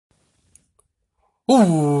Ooh,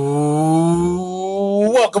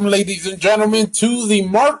 welcome, ladies and gentlemen, to the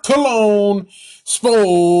Mark Cologne Sports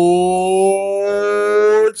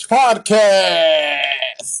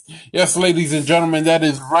Podcast. Yes, ladies and gentlemen, that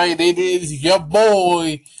is right. It is your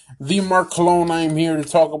boy, the Mark Cologne. I am here to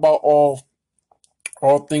talk about all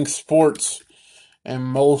things sports and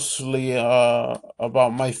mostly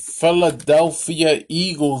about my Philadelphia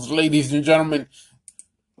Eagles, ladies and gentlemen.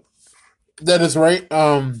 That is right.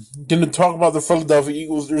 Going to talk about the Philadelphia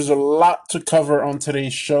Eagles. There's a lot to cover on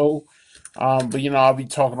today's show, but I'll be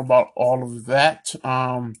talking about all of that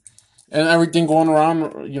and everything going around,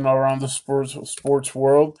 around the sports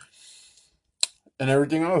world and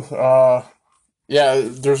everything else. Yeah,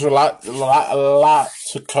 there's a lot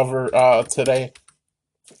to cover today.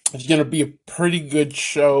 It's going to be a pretty good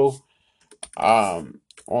show. I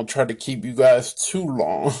won't try to keep you guys too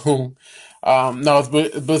long. No,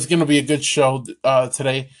 but it's gonna be a good show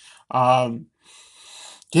today. Um,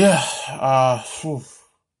 yeah.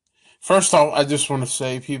 First off, I just want to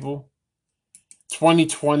say, people,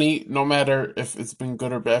 2020. No matter if it's been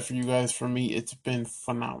good or bad for you guys, for me, it's been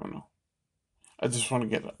phenomenal. I just want to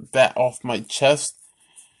get that off my chest.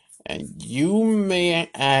 And you may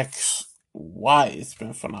ask why it's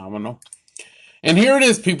been phenomenal. And here it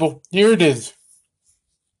is, people. Here it is.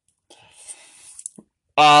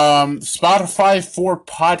 Spotify for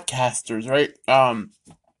podcasters, right?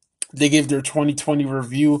 They gave their 2020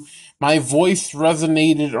 review. My voice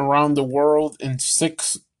resonated around the world in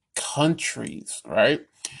 6 countries, right?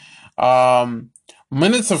 Um,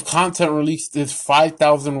 Minutes of content released is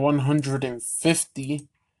 5,150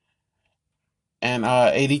 and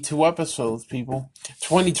 82 episodes, people.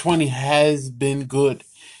 2020 has been good.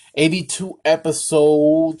 82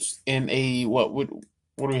 episodes in what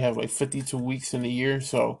do we have, like 52 weeks in a year?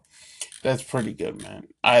 So that's pretty good, man.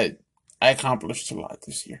 I accomplished a lot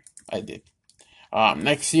this year. I did.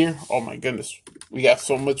 Next year, oh my goodness, we got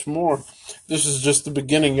so much more. This is just the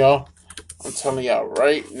beginning, y'all. I'm telling y'all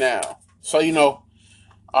right now. So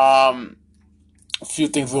um, a few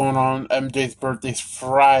things going on. MJ's birthday's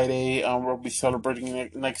Friday. We'll be celebrating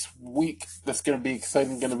next week. That's gonna be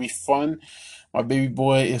exciting. Gonna be fun. My baby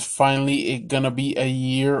boy is finally gonna be a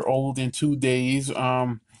year old in 2 days.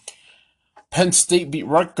 Penn State beat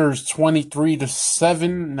Rutgers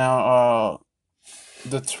 23-7. Now,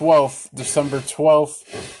 the 12th, December 12th,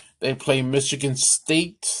 they play Michigan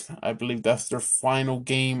State. I believe that's their final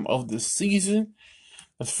game of the season.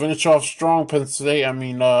 Let's finish off strong, Penn State. I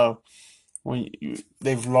mean,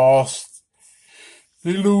 they've lost,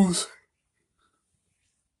 they lose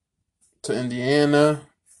to Indiana,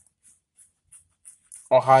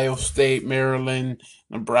 Ohio State, Maryland,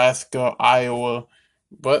 Nebraska, Iowa,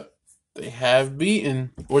 but they have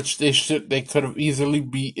beaten, which they could have easily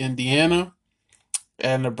beat Indiana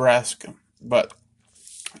and Nebraska, but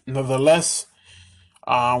nevertheless,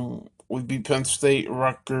 we beat Penn State,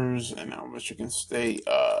 Rutgers, and now Michigan State.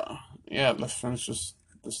 Yeah, let's finish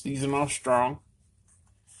the season off strong.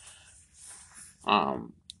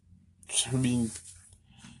 Um, I mean,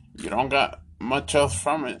 you don't got much else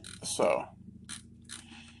from it, so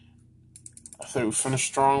I think we finished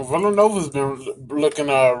strong. Villanova's been looking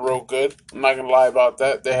real good. I'm not gonna lie about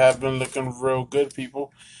that. They have been looking real good,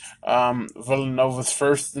 people. Villanova's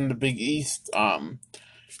first in the Big East.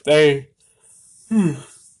 They the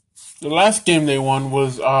last game they won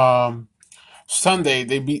was Sunday.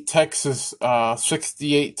 They beat Texas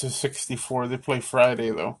 68-64. They play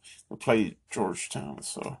Friday though. They play Georgetown,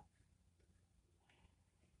 so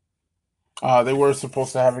they were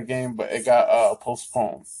supposed to have a game, but it got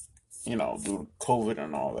postponed. Due to COVID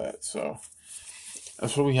and all that. So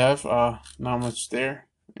that's what we have. Not much there.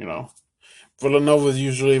 Villanova is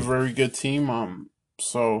usually a very good team.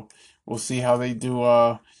 So we'll see how they do.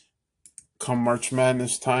 Come March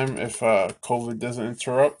Madness time, if COVID doesn't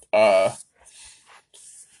interrupt. But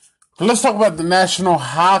let's talk about the National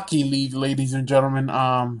Hockey League, ladies and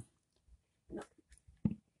gentlemen.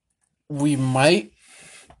 We might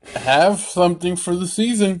have something for the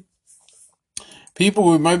season.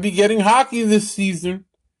 People, we might be getting hockey this season.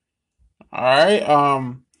 All right.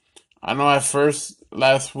 I know at first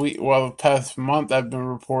last week, well, the past month, I've been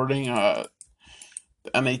reporting the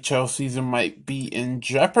NHL season might be in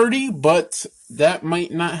jeopardy, but that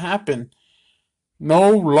might not happen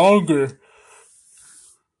no longer.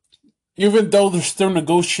 Even though they're still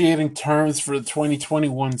negotiating terms for the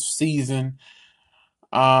 2021 season,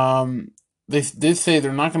 they did say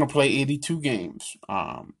they're not going to play 82 games.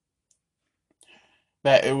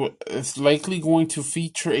 That it's likely going to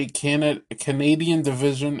feature a Canadian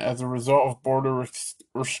division as a result of border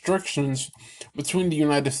restrictions between the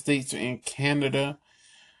United States and Canada.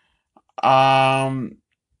 Um,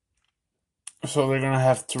 so they're gonna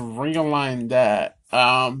have to realign that.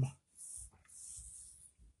 They're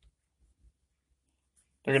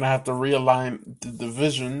gonna have to realign the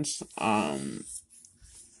divisions. But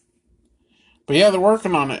yeah, they're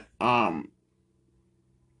working on it. They're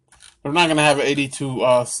not gonna have an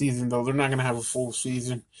 82 season though. They're not gonna have a full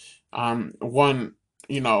season. One,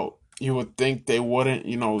 you would think they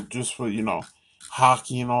wouldn't, just for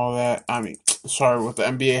hockey and all that. I mean, sorry, with the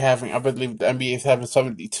NBA having, I believe the NBA is having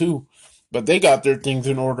 72, but they got their things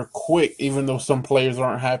in order quick. Even though some players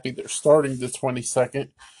aren't happy, they're starting the 22nd,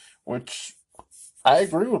 which I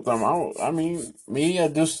agree with them. I mean, me, I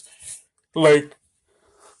just like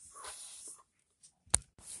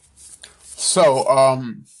so.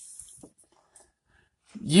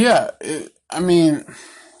 Yeah, I mean,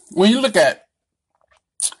 when you look at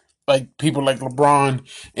like people like LeBron,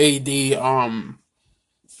 AD,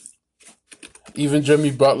 even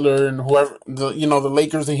Jimmy Butler and whoever the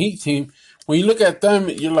Lakers and Heat team. When you look at them,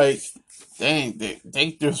 you're like, dang,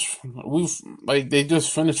 they just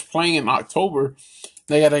finished playing in October.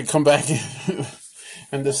 They got to come back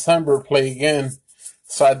in December play again.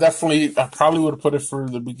 So I probably would have put it for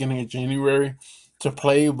the beginning of January to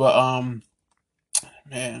play, but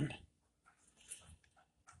man,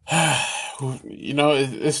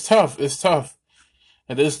 it's tough. It's tough.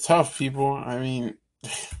 It is tough, people. I mean,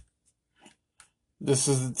 this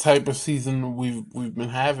is the type of season we've been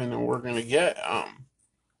having and we're gonna get.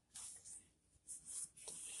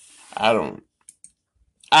 I don't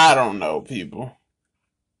I don't know, people.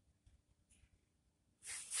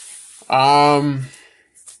 Um,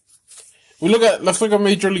 let's look at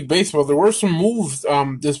Major League Baseball. There were some moves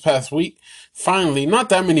this past week. Finally, not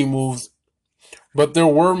that many moves, but there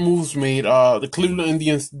were moves made. The Cleveland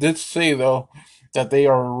Indians did say though that they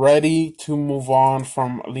are ready to move on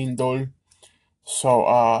from Lindor.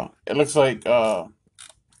 So it looks like that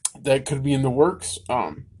could be in the works.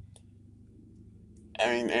 I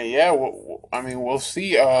mean, yeah. I mean, we'll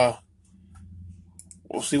see what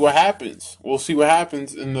happens. We'll see what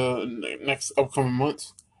happens in the next upcoming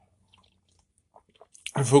months.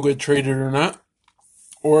 If he'll get traded or not,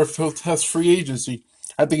 or if he'll test free agency.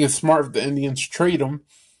 I think it's smart if the Indians trade him.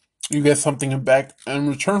 You get something back in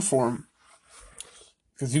return for him.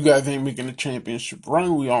 Because you guys ain't making a championship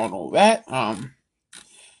run. We all know that.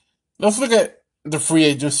 Let's look at the free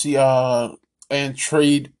agency and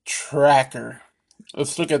trade tracker.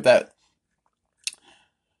 Let's look at that.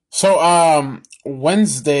 So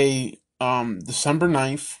Wednesday, December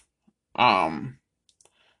 9th, um,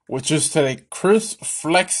 which is today, Chris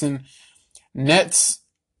Flexen Nets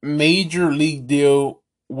major league deal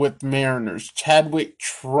with Mariners. Chadwick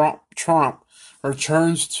Trump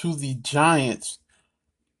returns to the Giants.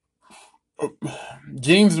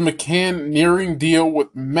 James McCann nearing deal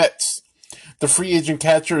with Mets. The free agent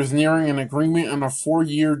catcher is nearing an agreement on a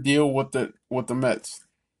 4-year deal with the Mets.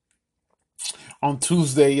 On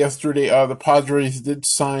Tuesday, yesterday, the Padres did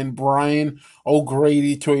sign Brian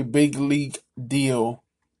O'Grady to a big league deal.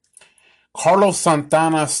 Carlos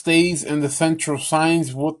Santana stays in the Central,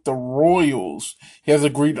 signs with the Royals. He has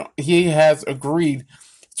agreed to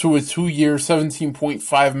a 2-year,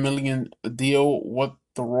 $17.5 million deal with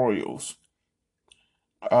the Royals.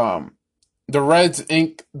 The Reds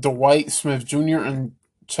inked Dwight Smith Jr. and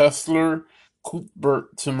Chesler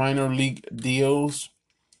Cuthbert to minor league deals.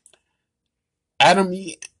 Adam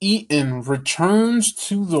Eaton returns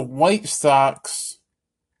to the White Sox.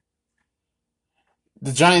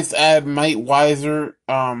 The Giants add Mike Weiser.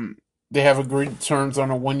 They have agreed terms on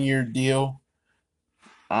a 1-year deal.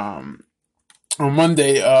 On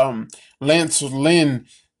Monday, Lance Lynn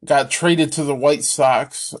got traded to the White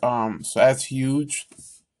Sox. So that's huge.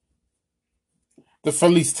 The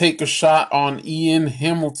Phillies take a shot on Ian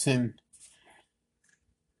Hamilton.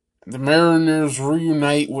 The Mariners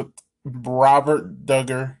reunite with Robert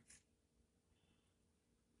Duggar.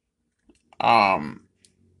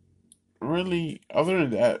 Really, other than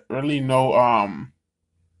that, really no.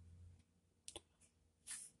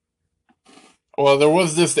 Well, there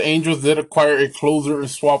was this. The Angels did acquire a closer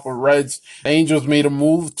and swap with Reds. The Angels made a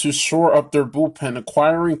move to shore up their bullpen,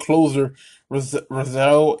 acquiring closer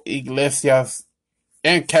Razel Iglesias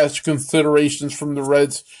and cash considerations from the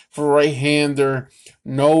Reds for right-hander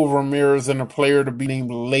Noel Ramirez and a player to be named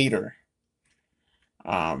later.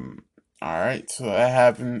 All right, so that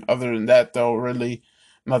happened. Other than that, though, really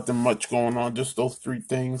nothing much going on. Just those three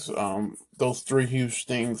things. Those three huge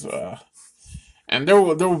things. And there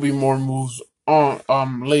will be more moves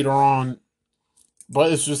on later on,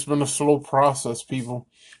 but it's just been a slow process, people.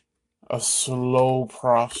 A slow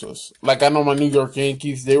process. Like I know my New York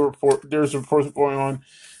Yankees. There's reports going on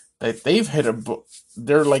that they've hit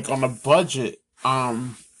they're like on a budget,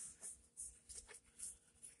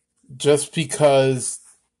 just because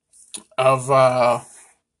of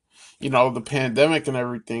the pandemic and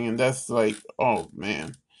everything, and that's like, oh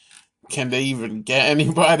man, can they even get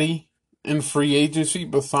anybody in free agency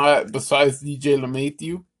besides DJ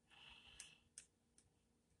LeMahieu?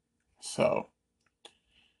 So,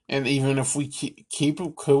 and even if we keep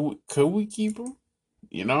him, could we keep him?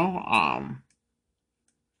 You know,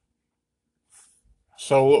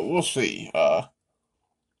 so we'll see.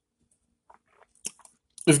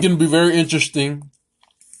 It's going to be very interesting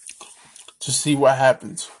to see what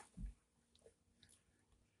happens.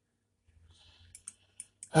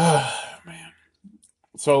 Man.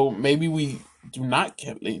 So maybe we do not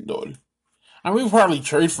get Lindor. I mean, we probably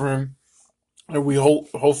trade for him, and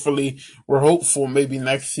hopefully, we're hopeful maybe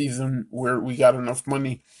next season where we got enough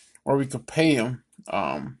money where we could pay him,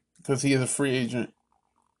 because he is a free agent.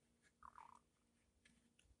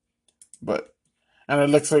 But and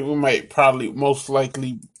it looks like we might probably most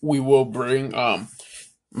likely we will bring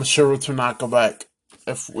Masahiro Tanaka back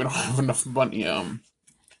if we don't have enough money.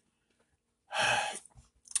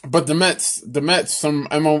 But the Mets, some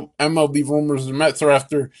MLB rumors, the Mets are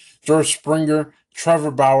after George Springer,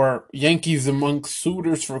 Trevor Bauer, Yankees among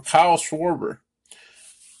suitors for Kyle Schwarber.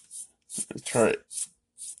 That's right.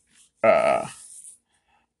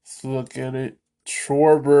 Let's look at it.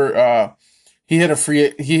 Schwarber, he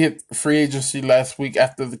hit free agency last week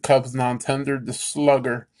after the Cubs non-tendered the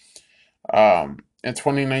slugger. In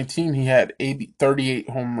 2019, he had 38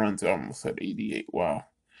 home runs. I almost said 88. Wow.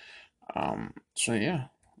 So yeah,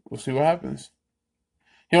 we'll see what happens.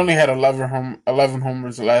 He only had 11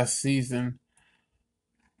 homers last season.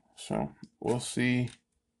 So we'll see.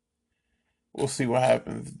 We'll see what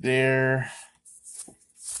happens there.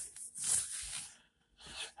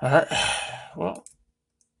 All right. Well,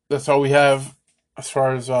 that's all we have as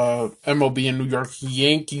far as MLB and New York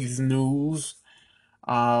Yankees news.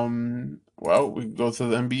 Well, we can go to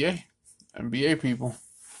the NBA. NBA people.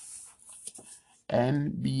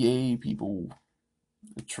 NBA people.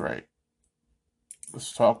 That's right.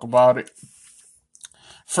 Let's talk about it.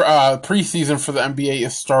 For preseason for the NBA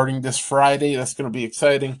is starting this Friday. That's going to be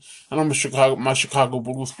exciting. I know my Chicago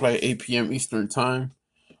Bulls play at 8 p.m. Eastern time.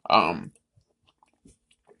 Um,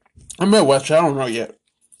 I might watch. I don't know yet.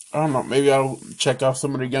 I don't know. Maybe I'll check out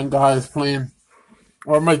some of the young guys playing,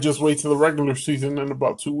 or I might just wait till the regular season in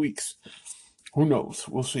about 2 weeks. Who knows?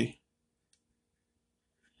 We'll see.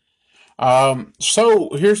 So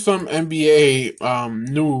here's some NBA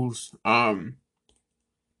news.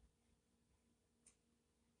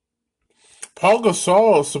 Paul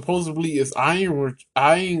Gasol supposedly is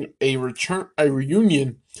eyeing a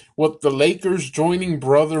reunion with the Lakers, joining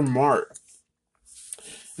brother Mark.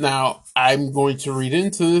 Now, I'm going to read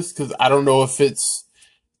into this because I don't know if it's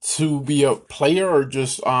to be a player or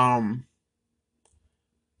just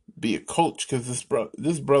be a coach, because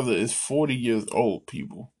this brother is 40 years old,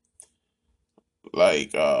 people.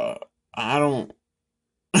 Like, I don't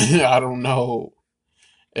I don't know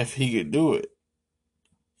if he could do it.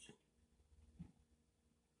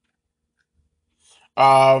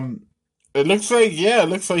 Um, it looks like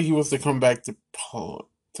he wants to come back to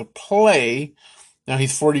play. Now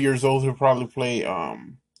he's 40 years old. He'll probably play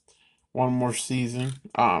one more season.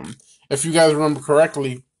 If you guys remember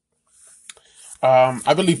correctly,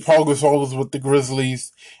 I believe Paul Gasol was with the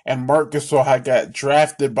Grizzlies, and Marc Gasol had got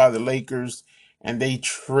drafted by the Lakers, and they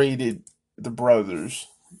traded the brothers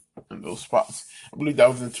in those spots. I believe that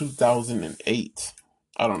was in 2008.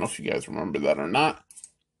 I don't know if you guys remember that or not,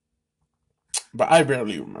 but I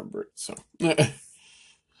barely remember it. So,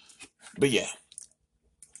 but yeah.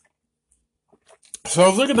 So I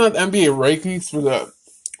was looking at NBA rankings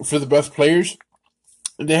for the best players.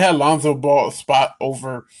 They had Lonzo Ball a spot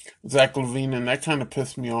over Zach LaVine, and that kind of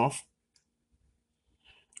pissed me off.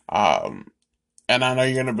 Um, and I know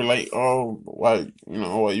you're gonna be like, "Oh, why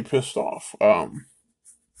you pissed off?"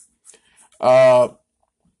 Uh,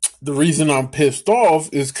 the reason I'm pissed off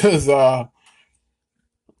is because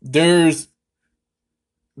there's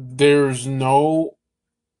there's no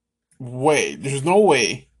there's no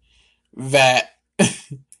way that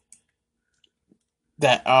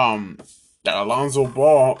that that Alonzo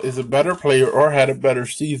Ball is a better player or had a better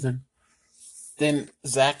season than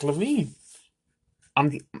Zach LaVine.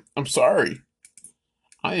 I'm I'm sorry.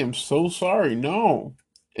 I am so sorry. No,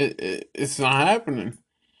 it's not happening.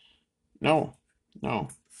 No, no.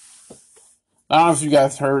 I don't know if you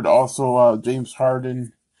guys heard. Also, James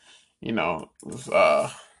Harden, was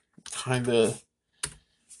kind of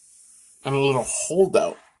on a little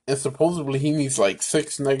holdout, and supposedly he needs like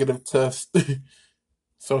 6 negative tests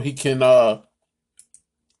so he can I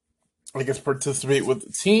guess participate with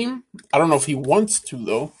the team. I don't know if he wants to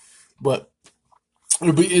though, but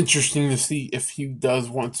it'll be interesting to see if he does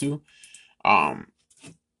want to. Um,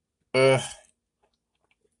 uh,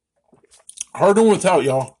 Harden went out,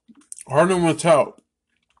 y'all. Harden went out.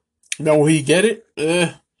 Now will he get it?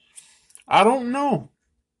 I don't know.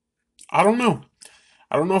 I don't know.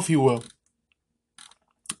 I don't know if he will.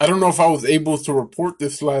 I don't know if I was able to report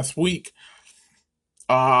this last week.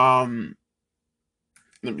 Um,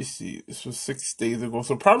 Let me see. This was 6 days ago,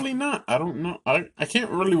 so probably not. I don't know. I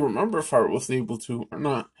can't really remember if I was able to or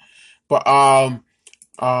not. But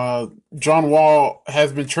John Wall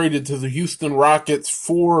has been traded to the Houston Rockets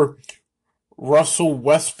for Russell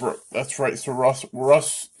Westbrook. That's right. So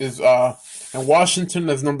Russ is in Washington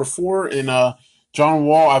as number 4, and John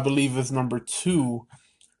Wall, I believe, is number 2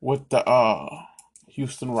 with the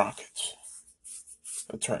Houston Rockets.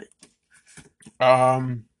 That's right.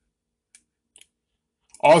 Um,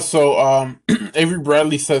 Also, Avery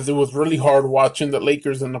Bradley says it was really hard watching the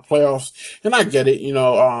Lakers in the playoffs, and I get it,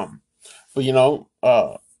 but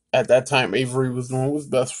at that time Avery was doing what was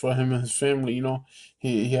best for him and his family.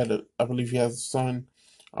 He had I believe he has a son.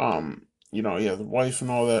 He has a wife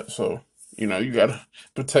and all that, so you gotta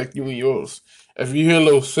protect you and yours. If you hear a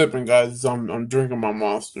little sipping, guys, I'm drinking my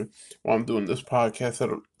Monster while I'm doing this podcast at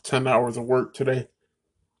 10 hours of work today.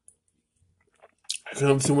 I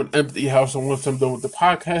come to an empty house, and once I'm done with the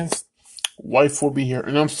podcast, wife will be here.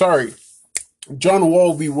 And I'm sorry, John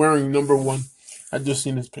Wall will be wearing number 1. I just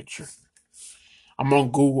seen his picture. I'm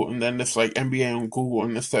on Google, and then it's like NBA on Google,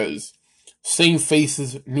 and it says same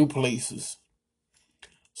faces, new places.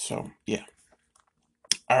 So yeah.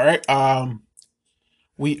 All right.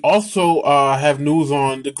 We also have news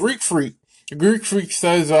on the Greek Freak. The Greek Freak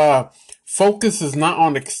says focus is not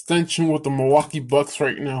on extension with the Milwaukee Bucks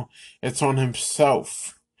right now. It's on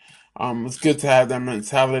himself. It's good to have that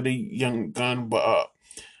mentality, young gun, but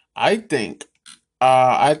I think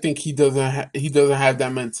he doesn't have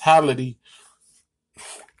that mentality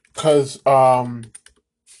because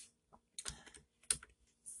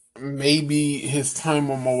maybe his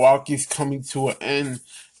time on Milwaukee's coming to an end.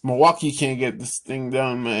 Milwaukee can't get this thing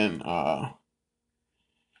done, man. I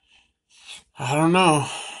don't know.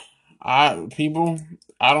 I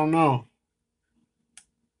don't know.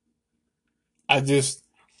 I just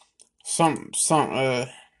something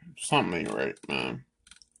ain't right, man.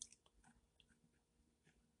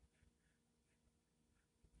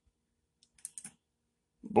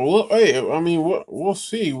 But hey, I mean, we'll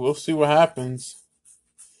see. We'll see what happens.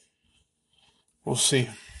 We'll see.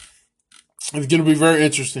 It's gonna be very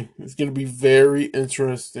interesting. It's gonna be very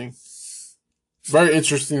interesting. Very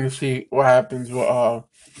interesting to see what happens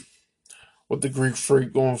with the Greek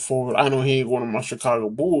Freak going forward. I know he ain't one of my Chicago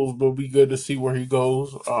Bulls, but it'll be good to see where he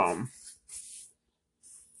goes. I'm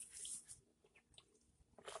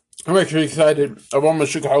actually excited about my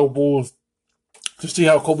Chicago Bulls to see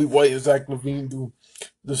how Kobe White and Zach LaVine do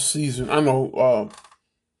this season. I know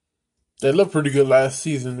they looked pretty good last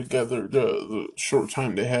season together, the short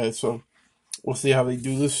time they had. So we'll see how they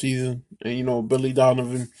do this season. And Billy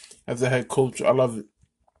Donovan as a head coach, I love it.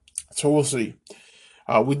 So we'll see.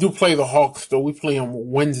 We do play the Hawks though. We play on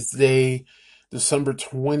Wednesday, December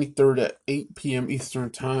 23rd at 8 p.m.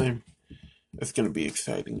 Eastern Time. It's gonna be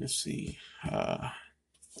exciting to see.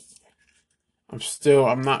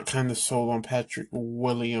 I'm not kind of sold on Patrick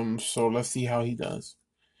Williams, so let's see how he does.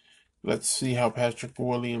 Let's see how Patrick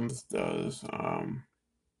Williams does.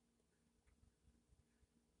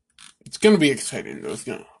 It's gonna be exciting though.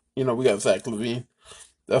 We got Zach LaVine.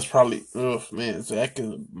 That's probably, man, Zach is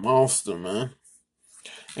a monster, man.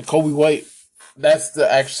 And Kobe White, that's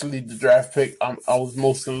actually the draft pick I was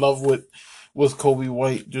most in love with was Kobe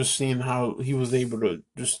White. Just seeing how he was able to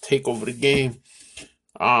just take over the game.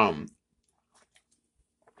 Um,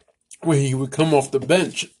 when he would come off the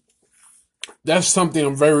bench, that's something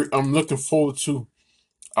I'm looking forward to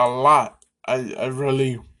a lot. I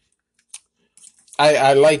really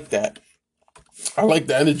I like that. I like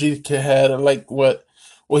the energy the kid had. I like what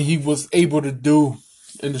he was able to do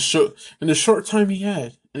in the short time he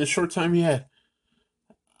had. In the short time he had.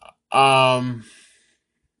 Um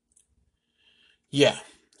yeah.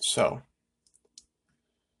 So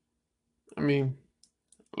I mean,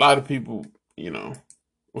 a lot of people,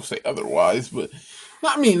 will say otherwise, but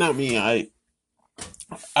not me, not me. I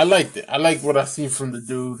liked it. I like what I seen from the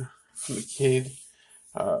dude, from the kid.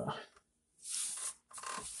 Uh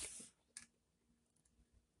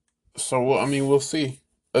so I mean, we'll see.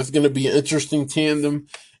 It's gonna be an interesting tandem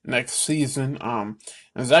next season. And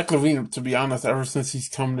Zach LaVine, to be honest, ever since he's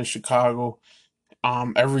come to Chicago,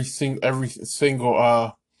 every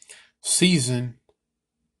single season,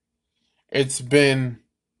 it's been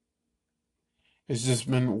it's just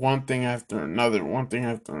been one thing after another, one thing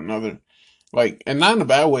after another. Like, and not in a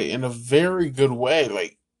bad way, in a very good way.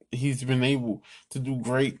 Like, he's been able to do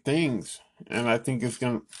great things. And I think it's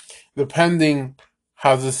gonna, depending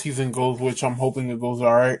how the season goes, which I'm hoping it goes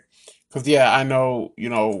all right. Because yeah, I know,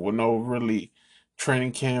 with no really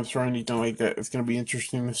training camps or anything like that, it's gonna be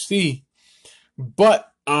interesting to see.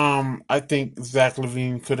 But I think Zach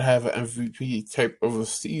Levine could have an MVP type of a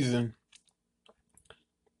season.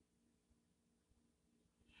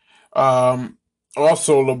 Um,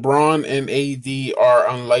 Also, LeBron and AD are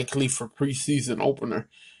unlikely for preseason opener.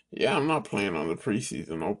 Yeah, I'm not playing on the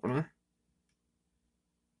preseason opener.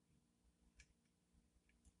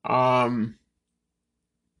 Um,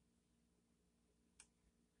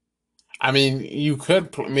 I mean, you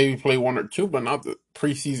could maybe play one or two, but not the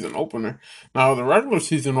preseason opener. Now, the regular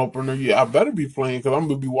season opener, yeah, I better be playing because I'm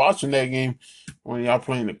gonna be watching that game when y'all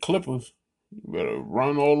playing the Clippers. You better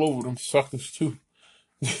run all over them suckers too,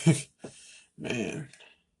 man.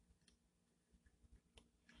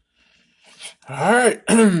 All right,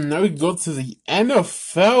 now we go to the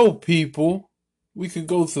NFL, people. We could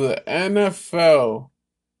go to the NFL.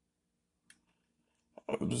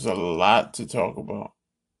 There's a lot to talk about.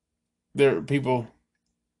 There, people.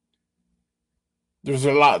 There's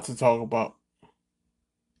a lot to talk about.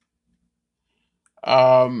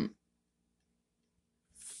 Um,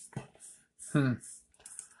 hmm.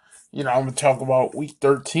 I'm gonna talk about week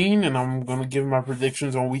 13, and I'm gonna give my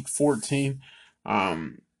predictions on week 14.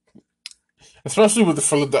 Um, Especially with the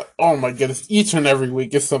Philadelphia. Oh my goodness! Each and every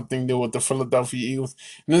week is something new with the Philadelphia Eagles,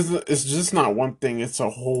 and it's just not one thing. It's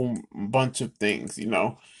a whole bunch of things.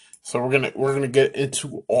 So we're gonna get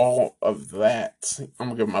into all of that. I'm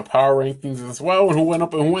gonna give my power rankings as well, and who went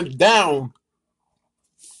up and who went down.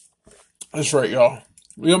 That's right, y'all.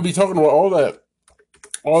 We're gonna be talking about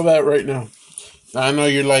all that right now. Now, I know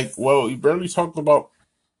you're like, well, you barely talked about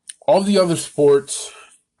all the other sports.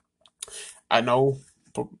 I know,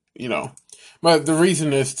 but but the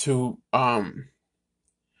reason is to not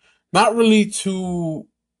really to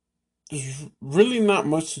there's really not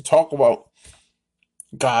much to talk about,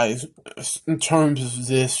 guys, in terms of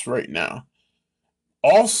this right now.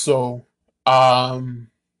 Also, my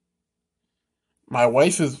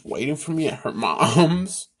wife is waiting for me at her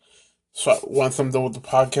mom's. So once I'm done with the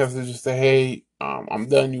podcast, I just say, "Hey, I'm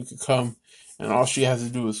done. You can come," and all she has to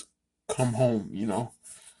do is come home.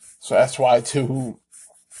 So that's why too.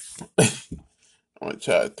 I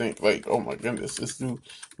try to think like, oh my goodness, this dude.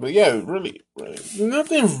 But yeah, really, really,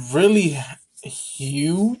 nothing really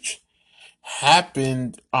huge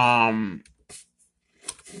happened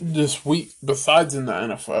this week besides in the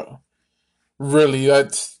NFL. Really,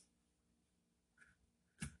 that's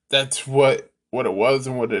what it was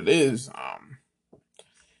and what it is.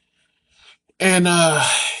 And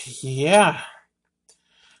yeah,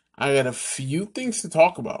 I got a few things to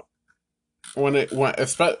talk about well,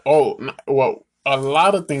 a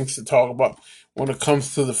lot of things to talk about when it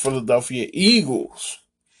comes to the Philadelphia Eagles.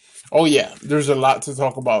 Oh yeah, there's a lot to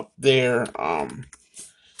talk about there. I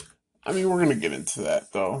mean, we're gonna get into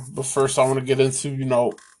that though, but first I want to get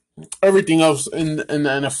into everything else in the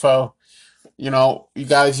NFL. You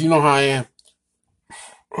guys, you know how I am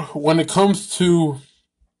when it comes to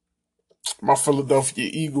my Philadelphia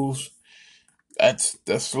Eagles.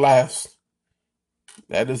 That's last.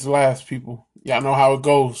 That is last, people. Y'all know how it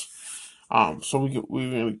goes. So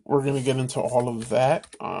we're gonna get into all of that.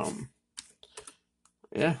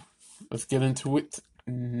 Yeah, let's get into it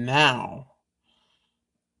now.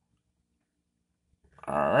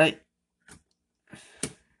 All right,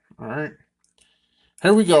 all right.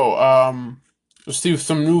 Here we go. Let's see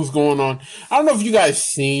some news going on. I don't know if you guys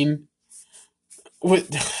seen what.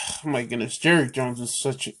 Oh my goodness, Jerry Jones is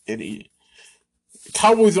such an idiot.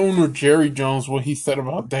 Cowboys owner Jerry Jones, what he said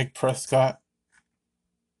about Dak Prescott.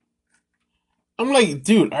 I'm like,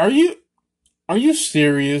 dude, are you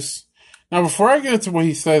serious? Now, before I get into what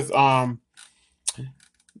he says, the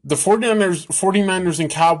 49ers and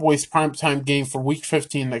Cowboys primetime game for Week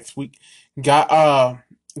 15 next week got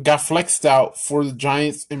flexed out for the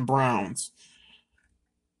Giants and Browns.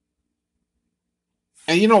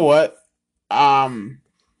 And you know what?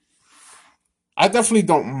 I definitely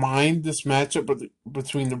don't mind this matchup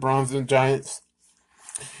between the Browns and Giants.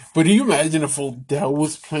 But do you imagine if Odell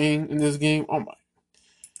was playing in this game? Oh my,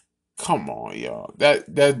 come on, y'all.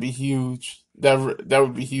 That'd be huge. That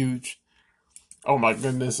would be huge. Oh my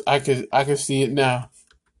goodness, I could see it now.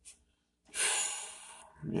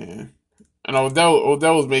 Man, and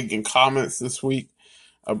Odell was making comments this week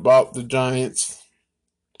about the Giants.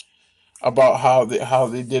 about how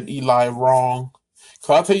they did Eli wrong.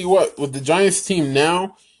 So I'll tell you what, with the Giants team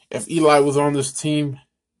now, if Eli was on this team,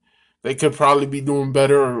 they could probably be doing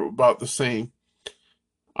better or about the same.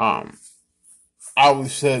 Um, I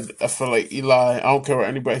always said I feel like Eli. I don't care what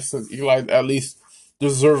anybody says. Eli at least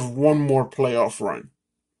deserves one more playoff run.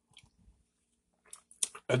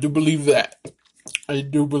 I do believe that. I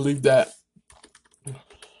do believe that.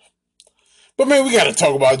 But man, we got to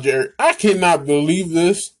talk about Jerry. I cannot believe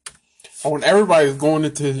this. When everybody's going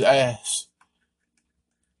into his ass,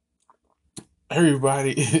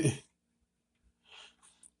 everybody.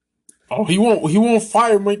 Oh, he won't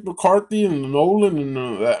fire Mike McCarthy and Nolan and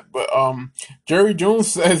none of that. But Jerry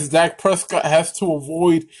Jones says Dak Prescott has to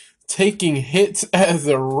avoid taking hits as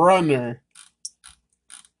a runner,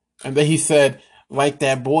 and then he said, like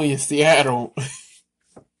that boy in Seattle.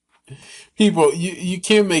 People, you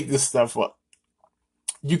can't make this stuff up.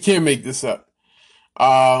 You can't make this up.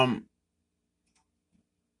 Um,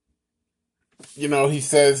 he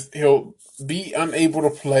says he'll be unable to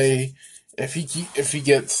play if he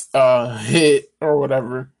gets hit or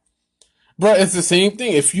whatever. But it's the same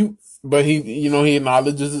thing. But he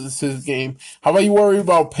acknowledges it's his game. How about you worry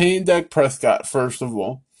about paying Dak Prescott first of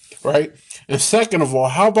all, right? And second of all,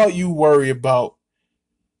 how about you worry about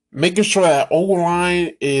making sure that O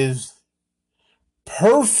line is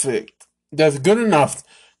perfect, that's good enough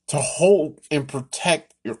to hold and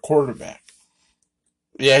protect your quarterback.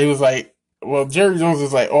 Yeah, he was like, well, Jerry Jones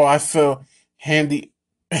was like, oh, I feel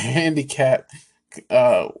handicapped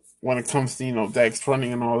when it comes to Dak's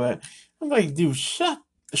running and all that. I'm like, dude, shut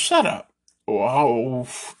up. Oh, I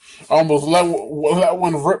almost let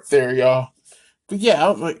one rip there, y'all. But yeah, I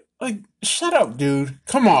was like, shut up, dude.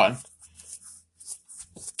 Come on.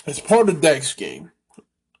 It's part of Dak's game.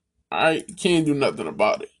 I can't do nothing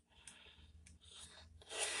about it.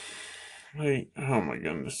 Like, oh my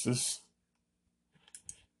goodness, this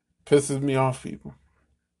pisses me off, people.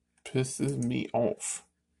 Pisses me off.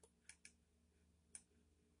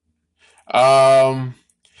 Um,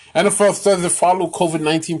 NFL says it followed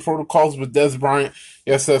COVID-19 protocols with Des Bryant.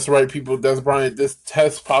 Yes, that's right, people. Des Bryant did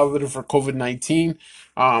test positive for COVID-19.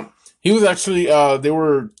 He was actually they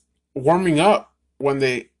were warming up when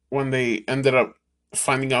they ended up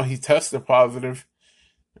finding out he tested positive.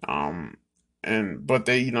 Um, but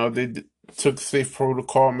they took safe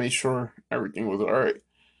protocol, made sure everything was all right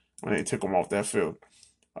when they took him off that field.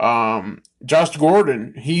 Josh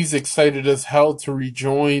Gordon, he's excited as hell to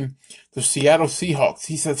rejoin the Seattle Seahawks.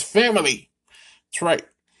 He says family. That's right.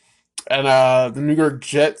 And the New York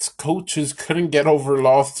Jets coaches couldn't get over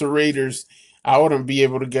loss to Raiders. I wouldn't be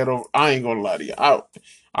able to get over. I ain't gonna lie to you.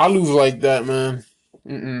 I lose like that, man.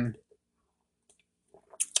 Mm-mm.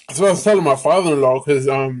 So I was telling my father-in-law because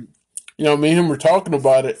me and him were talking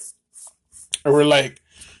about it, and we're like,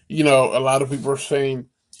 a lot of people are saying,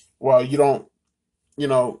 well, you don't,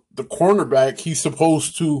 the cornerback, he's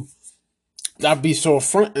supposed to not be so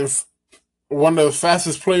front and one of the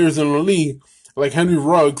fastest players in the league, like Henry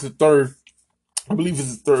Ruggs, the third. I believe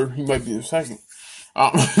he's the third. He might be the second.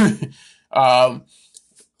 Um, um,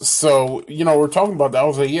 so we're talking about that. I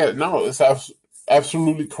was like, yeah, no, it's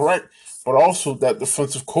absolutely correct. But also that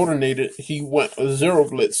defensive coordinator, he went a zero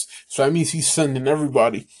blitz, so that means he's sending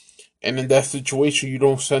everybody. And in that situation, you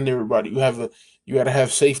don't send everybody. You got to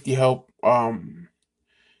have safety help. You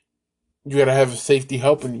got to have safety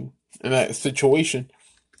helping you in that situation.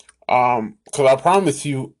 Because I promise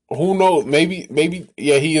you, who knows? Maybe,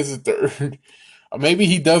 yeah, he is a third. Maybe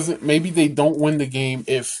he doesn't. Maybe they don't win the game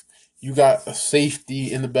if you got a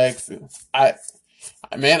safety in the backfield. I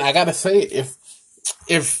gotta say,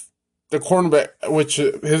 if the cornerback, which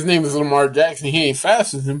his name is Lamar Jackson, he ain't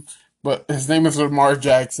fast as him, but his name is Lamar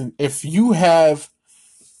Jackson. If you have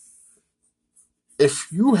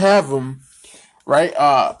him, right?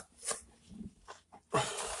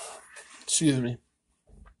 Excuse me.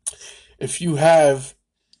 If you have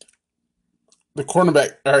the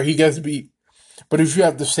cornerback, or he gets beat, but if you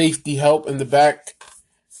have the safety help in the back,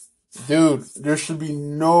 dude, there should be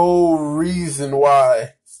no reason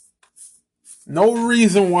why they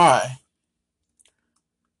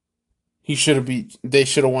should have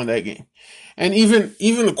won that game. And even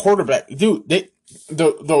the quarterback, dude,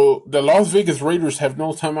 the Las Vegas Raiders have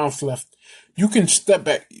no timeouts left. You can step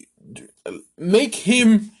back, make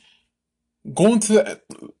him go into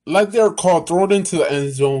like they're called, throw it into the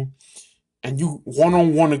end zone, and you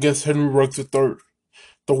 1-on-1 against Henry Ruggs the third.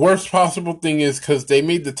 The worst possible thing is, because they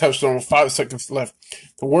made the touchdown with 5 seconds left,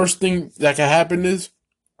 the worst thing that can happen is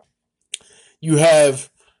you have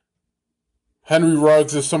Henry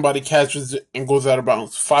Ruggs if somebody catches it and goes out of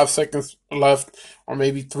bounds. 5 seconds left, or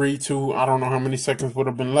maybe 3, 2, I don't know how many seconds would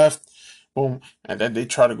have been left. Boom. And then they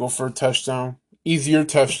try to go for a touchdown. Easier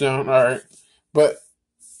touchdown. All right. But,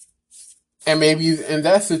 and maybe in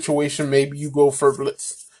that situation, maybe you go for a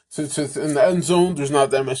blitz. Since it's in the end zone, there's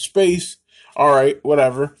not that much space. All right.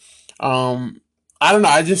 Whatever. I don't know.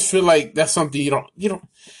 I just feel like that's something you don't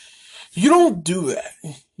do that.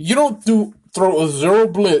 You don't throw a zero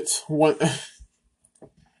blitz when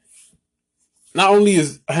not only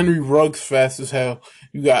is Henry Ruggs fast as hell,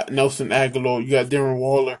 you got Nelson Aguilar, you got Darren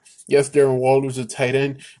Waller. Yes, Darren Waller's a tight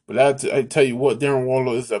end, but I tell you what, Darren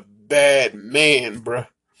Waller is a bad man, bruh.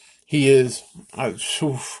 He is.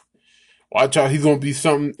 Watch out, he's gonna be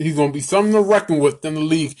something. He's gonna be something to reckon with in the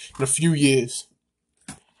league in a few years.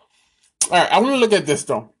 All right, I want to look at this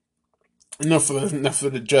though. Enough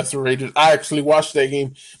of the Jets and Raiders. I actually watched that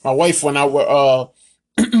game. My wife went out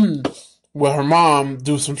with her mom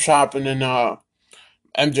do some shopping, and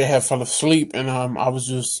MJ had fell asleep, and I was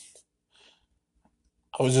just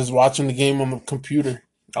watching the game on the computer.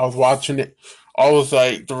 I was watching it. I was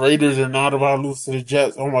like, the Raiders are not about to lose to the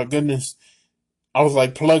Jets. Oh my goodness! I was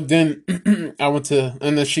like plugged in. And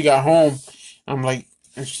then she got home. I'm like,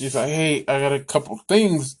 and she's like, hey, I got a couple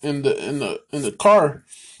things in the car.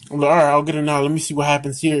 I'm like, all right, I'll get it now. Let me see what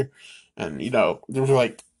happens here. And there was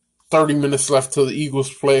like 30 minutes left till the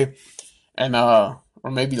Eagles play, and or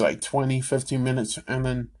maybe like 20, 15 minutes, and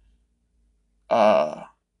then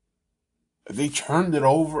they turned it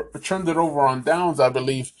over on downs, I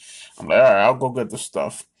believe. I'm like, all right, I'll go get the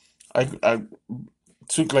stuff. I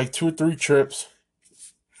took like 2 or 3 trips.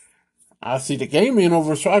 I see the game ain't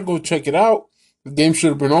over, so I go check it out. The game should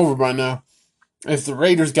have been over by now. If the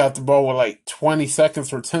Raiders got the ball with like 20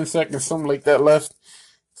 seconds or 10 seconds, something like that left.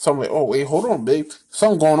 So I'm like, oh, wait, hold on, babe.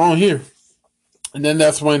 Something going on here. And then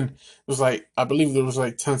that's when it was like, I believe there was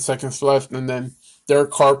like 10 seconds left. And then Derek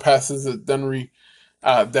Carr passes it, Henry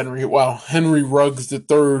Ruggs the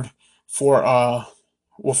third for,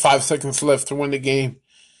 5 seconds left to win the game.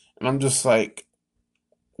 And I'm just like,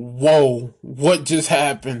 whoa, what just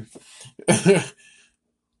happened? It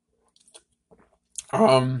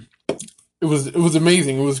was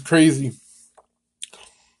amazing. It was crazy.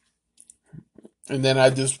 And then I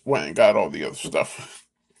just went and got all the other stuff.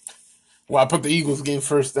 Well, I put the Eagles game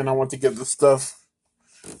first, then I went to get the stuff.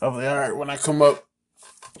 I was like, all right, when I come up,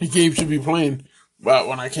 the game should be playing. But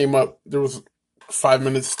when I came up, there was 5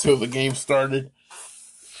 minutes till the game started.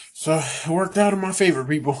 So it worked out in my favor,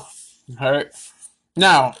 people. All right.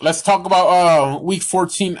 Now, let's talk about Week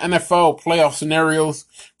 14 NFL playoff scenarios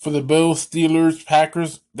for the Bills, Steelers,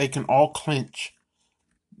 Packers. They can all clinch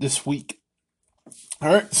this week.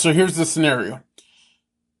 All right, so here's the scenario.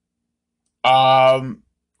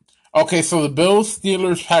 Okay, so the Bills,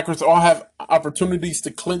 Steelers, Packers all have opportunities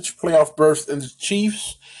to clinch playoff berths, and the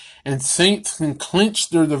Chiefs and Saints can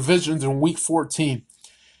clinch their divisions in Week 14.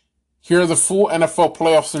 Here are the full NFL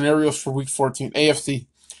playoff scenarios for Week 14. AFC,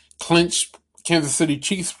 clinch Kansas City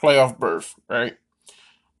Chiefs playoff berth, right?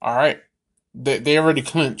 All right. They already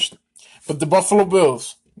clinched. But the Buffalo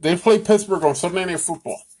Bills, they play Pittsburgh on Sunday Night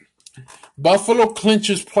Football. Buffalo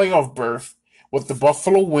clinches playoff berth with the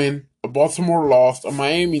Buffalo win, a Baltimore loss, a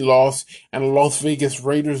Miami loss, and a Las Vegas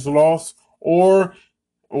Raiders loss, and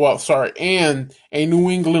a New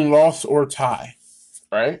England loss or tie,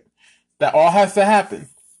 right? That all has to happen.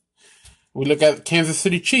 We look at Kansas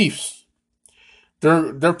City Chiefs.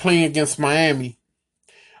 They're playing against Miami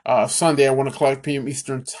Sunday at 1:00 p.m.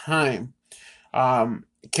 Eastern Time.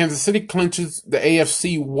 Kansas City clinches the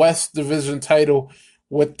AFC West Division title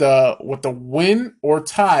with the win or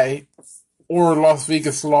tie, or Las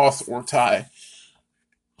Vegas loss or tie.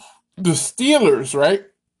 The Steelers, right?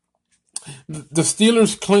 The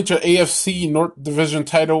Steelers clinch an AFC North Division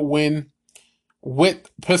title win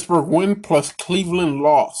with Pittsburgh win plus Cleveland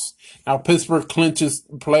loss. Now Pittsburgh clinches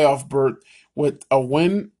playoff berth with a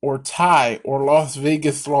win or tie, or Las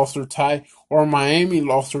Vegas loss or tie, or Miami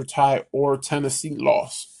loss or tie, or Tennessee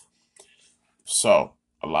loss. So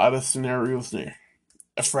a lot of scenarios there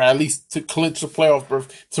for at least to clinch the playoff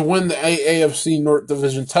berth. To win the AFC North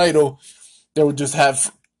Division title, they would just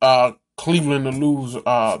have Cleveland to lose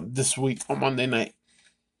this week on Monday night.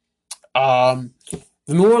 The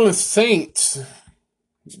New Orleans Saints,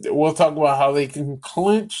 we'll talk about how they can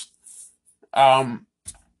clinch.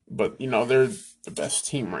 But, they're the best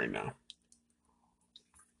team right now.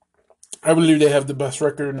 I believe they have the best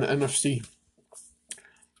record in the NFC.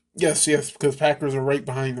 Yes, because Packers are right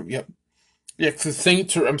behind them. Yep. Yeah, because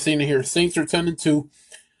Saints I'm seeing it here. Saints are 10-2,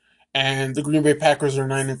 and the Green Bay Packers are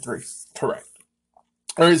 9-3. Correct.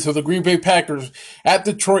 All right, so the Green Bay Packers at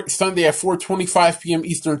Detroit Sunday at 4:25 p.m.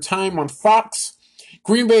 Eastern Time on Fox.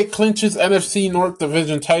 Green Bay clinches NFC North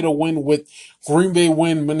Division title win with Green Bay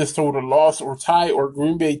win, Minnesota loss, or tie, or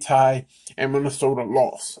Green Bay tie and Minnesota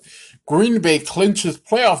loss. Green Bay clinches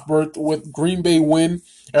playoff berth with Green Bay win,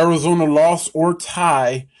 Arizona loss, or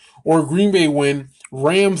tie, or Green Bay win,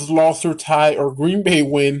 Rams loss or tie, or Green Bay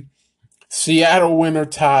win, Seattle win or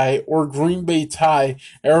tie, or Green Bay tie,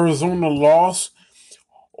 Arizona loss,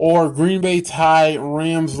 or Green Bay tie,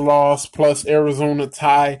 Rams loss plus Arizona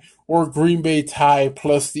tie, or Green Bay tie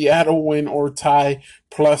plus Seattle win or tie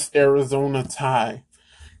plus Arizona tie.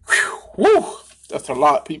 Whew, woo, that's a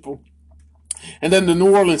lot, people. And then the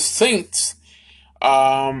New Orleans Saints,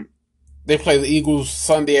 they play the Eagles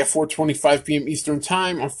Sunday at 4:25 p.m. Eastern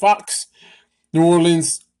Time on Fox. New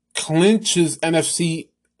Orleans clinches NFC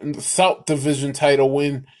South Division title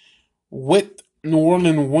win with New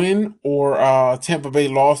Orleans win or Tampa Bay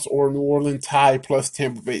loss or New Orleans tie plus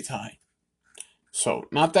Tampa Bay tie. So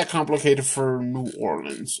not that complicated for New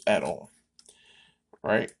Orleans at all,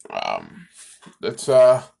 right? That's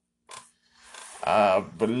I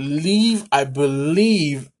believe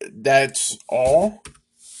that's all.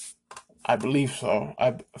 I believe so.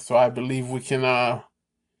 I believe we can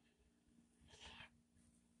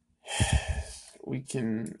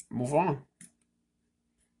move on.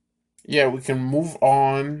 Yeah, we can move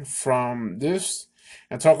on from this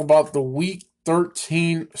and talk about the Week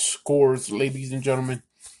 13 scores, ladies and gentlemen.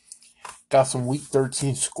 Got some Week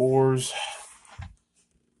 13 scores.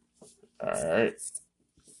 All right.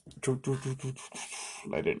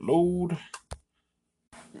 Let it load.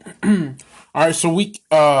 All right, so Week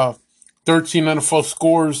 13 NFL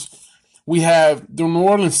scores. We have the New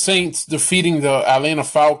Orleans Saints defeating the Atlanta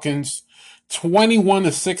Falcons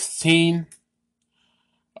 21-16.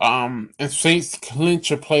 And Saints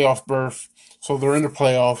clinch a playoff berth, so they're in the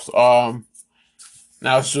playoffs.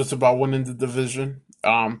 Now it's just about winning the division.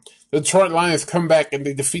 The Detroit Lions come back and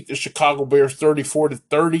they defeat the Chicago Bears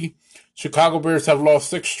 34-30. Chicago Bears have lost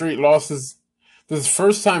 6 straight losses. This is the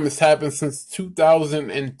first time it's happened since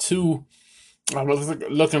 2002.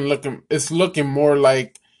 It's looking more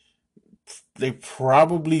like they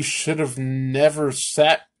probably should have never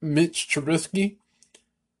sat Mitch Trubisky.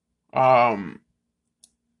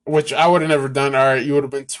 Which I would have never done. All right, you would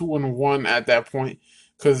have been 2-1 at that point,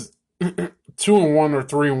 because 2-1 or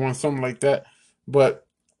 3-1, something like that. But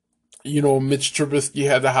Mitch Trubisky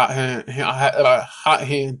had the hot hand.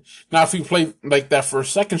 Now, if you play like that for a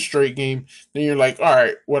second straight game, then you're like, all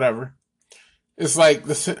right, whatever. It's like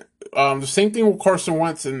the same thing with Carson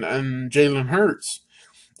Wentz and Jalen Hurts.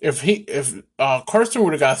 If Carson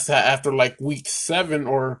would have got sat after like week 7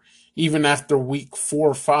 or even after week 4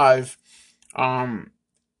 or 5,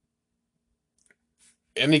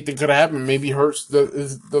 anything could have happened. Maybe Hurts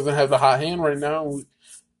doesn't have the hot hand right now.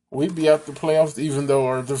 We'd be out the playoffs, even though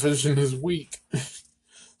our division is weak.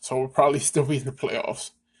 So we'll probably still be in the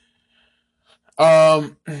playoffs.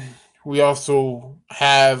 We also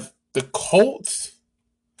have the Colts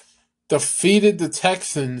defeated the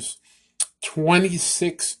Texans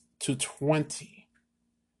 26-20.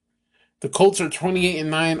 The Colts are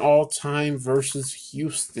 28-9 all time versus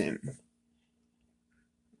Houston.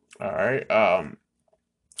 All right.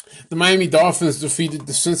 The Miami Dolphins defeated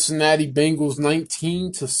the Cincinnati Bengals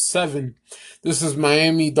 19-7. This is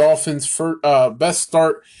Miami Dolphins' best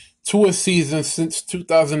start to a season since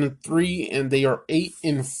 2003, and they are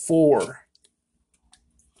 8-4.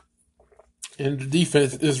 And the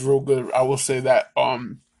defense is real good. I will say that. All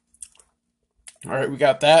right, we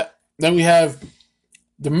got that. Then we have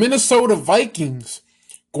the Minnesota Vikings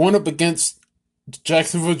going up against the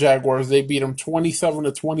Jacksonville Jaguars. They beat them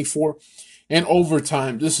 27-24 in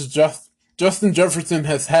overtime. This is Justin Jefferson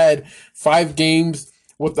has had 5 games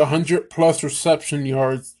with 100+ reception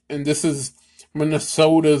yards, and this is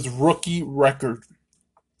Minnesota's rookie record.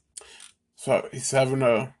 So he's having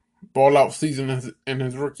a ball-out season in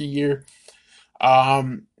his rookie year.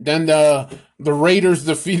 Then the Raiders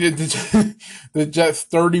defeated the Jets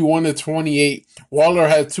 31-28. Waller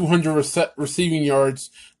had 200 receiving yards,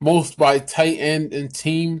 most by tight end in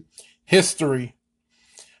team history.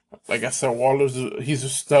 Like I said, he's a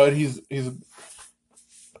stud. He's a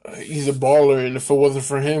baller, and if it wasn't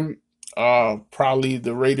for him, probably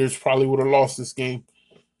the Raiders probably would have lost this game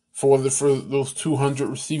for those 200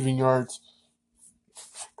 receiving yards,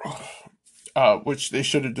 which they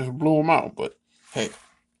should have just blew him out. But hey,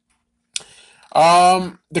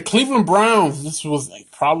 the Cleveland Browns. This was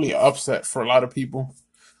probably an upset for a lot of people.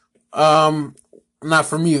 Not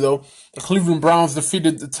for me, though. The Cleveland Browns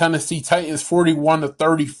defeated the Tennessee Titans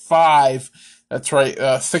 41-35. That's right.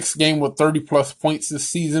 6th game with 30+ points this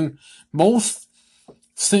season. Most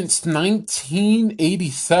since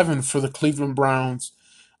 1987 for the Cleveland Browns.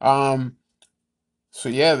 Um, so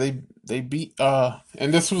yeah, they beat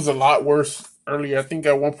and this was a lot worse earlier. I think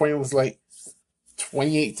at one point it was like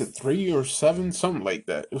 28-3 or 7, something like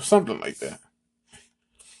that. It was something like that.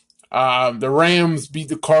 The Rams beat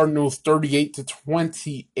the Cardinals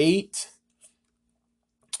 38-28.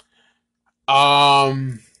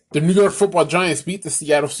 The New York Football Giants beat the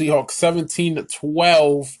Seattle Seahawks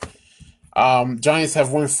 17-12. Giants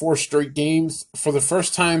have won 4 straight games for the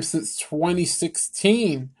first time since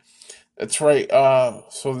 2016. That's right.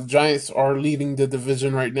 So the Giants are leading the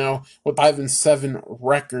division right now with 5-7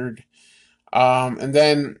 record. And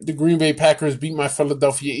then the Green Bay Packers beat my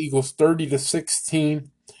Philadelphia Eagles 30-16.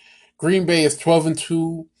 Green Bay is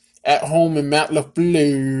 12-2 at home in Matt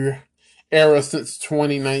LaFleur era since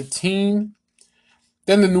 2019.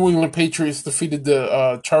 Then the New England Patriots defeated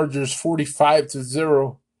the Chargers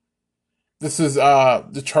 45-0. This is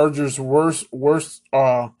the Chargers'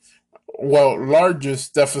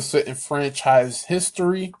 largest deficit in franchise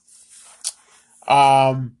history.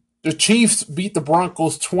 The Chiefs beat the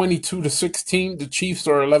Broncos 22-16. The Chiefs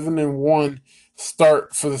are 11-1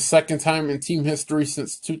 start for the second time in team history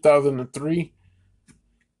since 2003.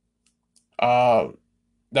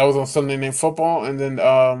 That was on Sunday Night Football, and then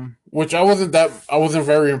which I wasn't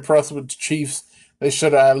very impressed with the Chiefs. They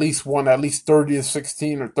should have at least won at least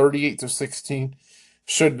 30-16 or 38-16.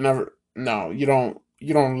 Should never. No, you don't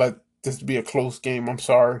let this be a close game. I'm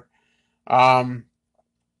sorry. And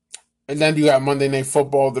then you got Monday Night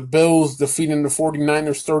Football. The Bills defeating the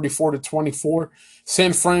 49ers 34-24.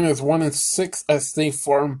 San Fran is 1-6 at State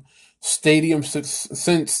Farm Stadium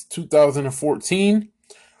since 2014.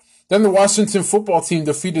 Then the Washington football team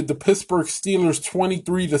defeated the Pittsburgh Steelers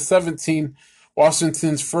 23-17.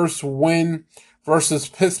 Washington's first win versus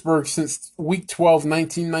Pittsburgh since Week 12,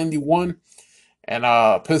 1991. And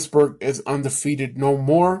Pittsburgh is undefeated no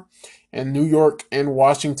more. And New York and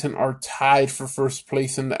Washington are tied for first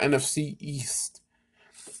place in the NFC East.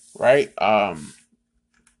 Right? And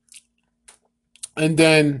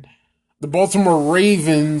then the Baltimore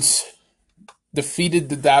Ravens defeated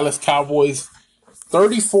the Dallas Cowboys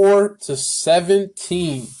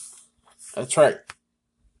 34-17. That's right.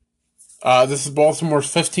 This is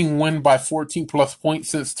Baltimore's 15 win by 14 plus points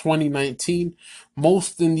since 2019.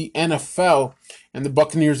 Most in the NFL. And the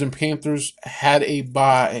Buccaneers and Panthers had a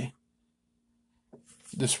bye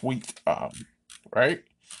this week. Right?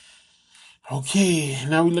 Okay,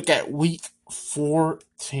 now we look at week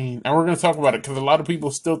 14. And we're going to talk about it because a lot of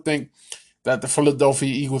people still think that the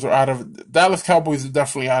Philadelphia Eagles are out of it. The Dallas Cowboys are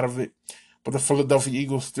definitely out of it. But the Philadelphia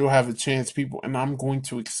Eagles still have a chance, people. And I'm going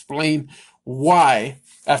to explain why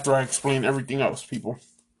after I explain everything else, people.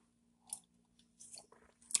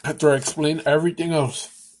 After I explain everything else.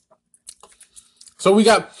 So we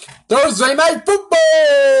got Thursday Night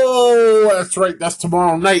Football. That's right. That's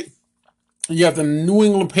tomorrow night. You have the New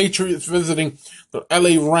England Patriots visiting the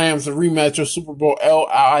LA Rams, a rematch of Super Bowl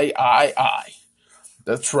LIII.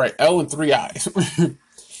 That's right. L and 3 I's.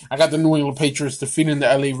 I got the New England Patriots defeating the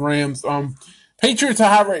LA Rams. Patriots are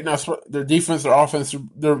hot right now. Their defense, their offense,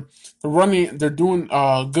 they're running. They're doing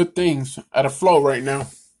good things at a flow right now.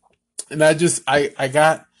 And I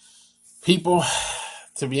got people.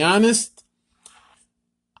 To be honest,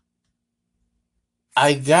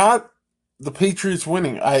 I got the Patriots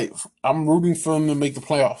winning. I'm rooting for them to make the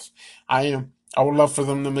playoffs. I am. I would love for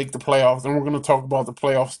them to make the playoffs, and we're going to talk about the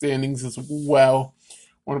playoff standings as well. I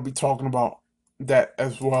want to be talking about that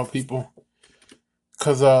as well, people,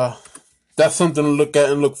 because that's something to look at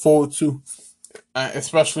and look forward to,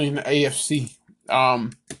 especially in the AFC.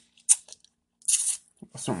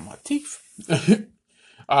 What's on my teeth?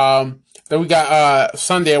 Then we got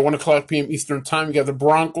Sunday at 1:00 p.m. Eastern Time. We got the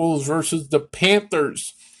Broncos versus the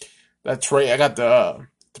Panthers. That's right. I got the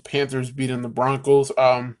Panthers beating the Broncos.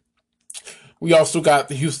 We also got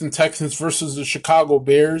the Houston Texans versus the Chicago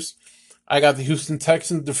Bears. I got the Houston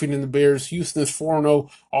Texans defeating the Bears. Houston is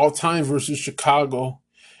 4-0 all-time versus Chicago.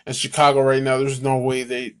 And Chicago right now, there's no way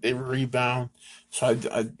they rebound. So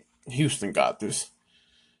Houston got this.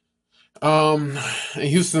 And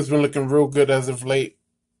Houston's been looking real good as of late.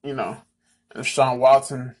 You know. And Sean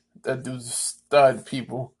Watson, that dude's a stud,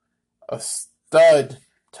 people. A stud. I'm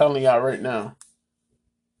telling y'all right now.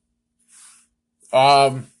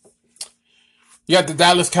 You got the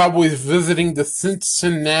Dallas Cowboys visiting the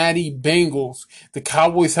Cincinnati Bengals. The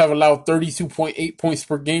Cowboys have allowed 32.8 points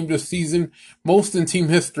per game this season, most in team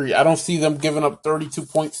history. I don't see them giving up 32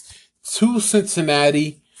 points to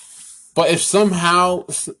Cincinnati. But if somehow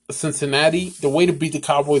Cincinnati, the way to beat the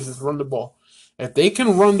Cowboys is run the ball. If they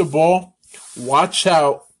can run the ball, watch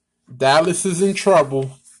out, Dallas is in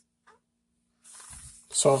trouble.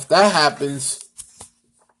 So if that happens,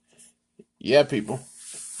 yeah, people,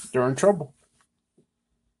 they're in trouble.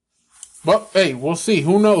 But hey, we'll see.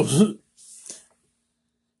 Who knows?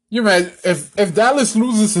 You man, if Dallas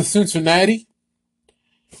loses to Cincinnati,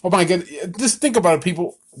 oh my god, just think about it,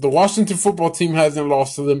 people. The Washington football team hasn't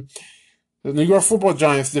lost to them. The New York Football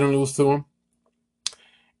Giants didn't lose to them,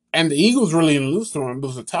 and the Eagles really didn't lose to them. It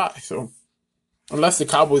was a tie. So unless the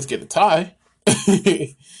Cowboys get a tie,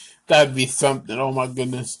 that'd be something. Oh my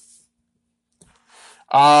goodness.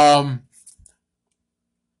 Um,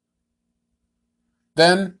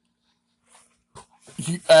 then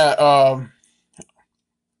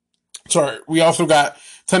sorry, we also got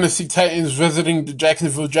Tennessee Titans visiting the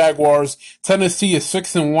Jacksonville Jaguars. Tennessee is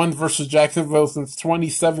 6-1 versus Jacksonville since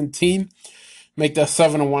 2017. Make that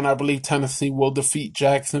 7-1. I believe Tennessee will defeat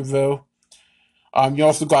Jacksonville. You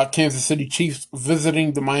also got Kansas City Chiefs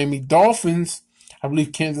visiting the Miami Dolphins. I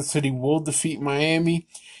believe Kansas City will defeat Miami.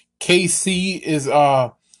 KC is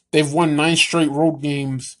they've won 9 straight road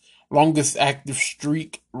games, longest active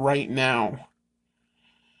streak right now.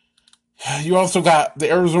 You also got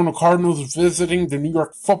the Arizona Cardinals visiting the New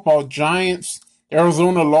York Football Giants.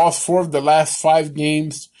 Arizona lost 4 of the last 5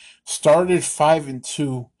 games, started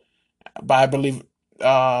 5-2, but I believe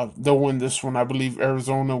they'll win this one. I believe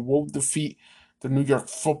Arizona will defeat the New York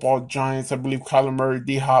Football Giants. I believe Kyler Murray,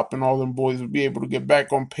 D-Hop, and all them boys will be able to get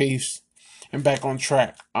back on pace and back on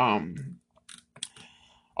track.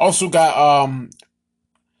 Also got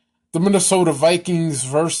the Minnesota Vikings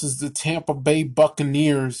versus the Tampa Bay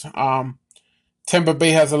Buccaneers. Tampa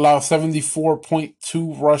Bay has allowed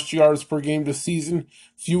 74.2 rush yards per game this season,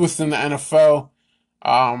 fewest in the NFL.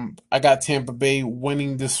 I got Tampa Bay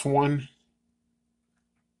winning this one.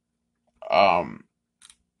 All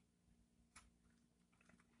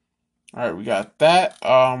right, we got that.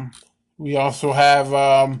 We also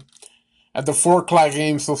have at the 4 o'clock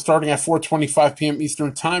game, so starting at 4:25 p.m.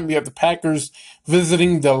 Eastern Time, we have the Packers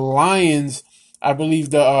visiting the Lions. I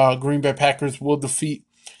believe the Green Bay Packers will defeat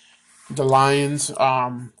the Lions.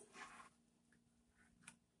 At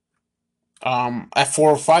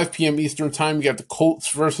 4:05 p.m. Eastern Time, you got the Colts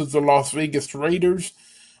versus the Las Vegas Raiders.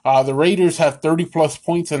 The Raiders have 30 plus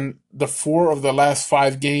points in the 4 of the last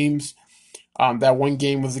 5 games. That one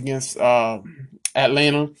game was against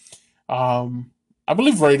Atlanta. I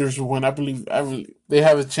believe Raiders will win. I believe they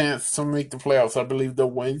have a chance to make the playoffs. I believe they'll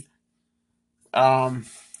win. Um,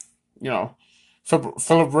 you know,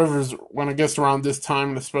 Philip Rivers, when it gets around this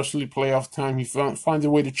time, especially playoff time, he finds a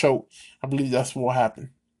way to choke. I believe that's what will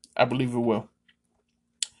happen. I believe it will.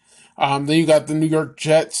 Then you got the New York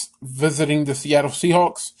Jets visiting the Seattle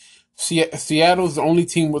Seahawks. Seattle's the only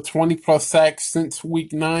team with 20 plus sacks since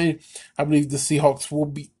week 9. I believe the Seahawks will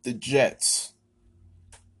beat the Jets.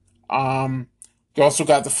 You also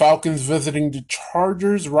got the Falcons visiting the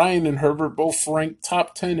Chargers. Ryan and Herbert both ranked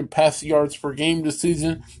top 10 in passing yards per game this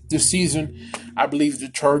season. I believe the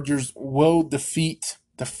Chargers will defeat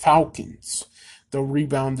the Falcons. They'll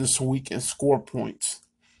rebound this week and score points.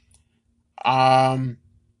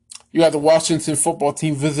 You have the Washington football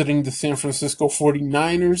team visiting the San Francisco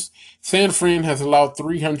 49ers. San Fran has allowed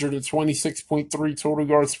 326.3 total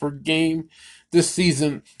yards per game this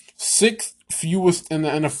season, 6th fewest in the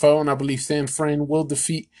NFL, and I believe San Fran will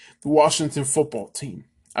defeat the Washington football team.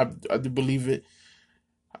 I do believe it.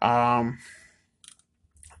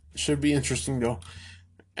 Should be interesting though.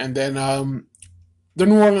 And then the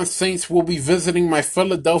New Orleans Saints will be visiting my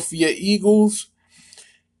Philadelphia Eagles.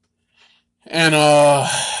 And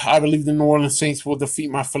I believe the New Orleans Saints will defeat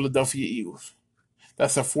my Philadelphia Eagles.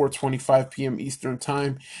 That's at 4:25 p.m. Eastern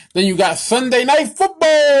Time. Then you got Sunday Night Football.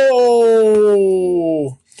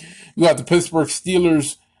 You got the Pittsburgh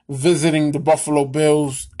Steelers visiting the Buffalo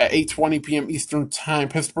Bills at 8:20 p.m. Eastern Time.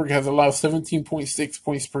 Pittsburgh has allowed 17.6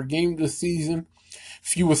 points per game this season,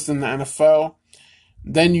 fewest in the NFL.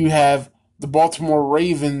 Then you have the Baltimore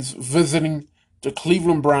Ravens visiting the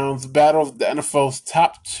Cleveland Browns, battle of the NFL's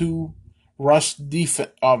top 2 rush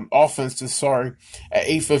offenses, at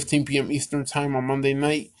 8:15 p.m. Eastern Time on Monday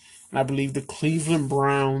night. And I believe the Cleveland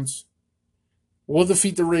Browns will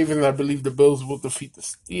defeat the Ravens. I believe the Bills will defeat the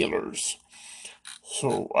Steelers.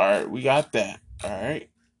 So, all right, we got that. All right.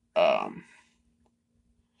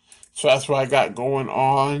 So that's what I got going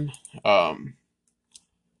on.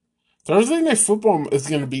 Thursday Night Football is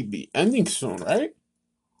going to be ending soon, right?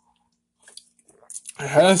 It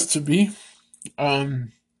has to be.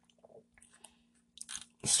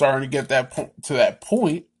 Starting to get that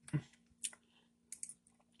point.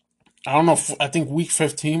 I don't know. I think week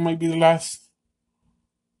 15 might be the last.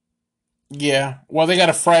 Yeah. Well, they got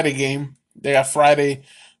a Friday game. They got Friday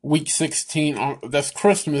Week 16. That's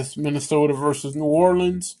Christmas, Minnesota versus New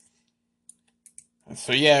Orleans.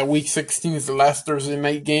 So yeah, Week 16 is the last Thursday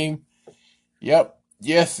night game. Yep.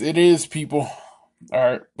 Yes, it is, people. All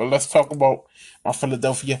right, but let's talk about my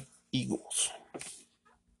Philadelphia Eagles.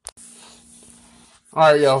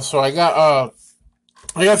 All right, y'all. So I got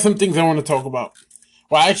some things I want to talk about.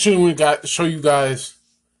 Well, I actually want to show you guys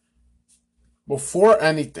before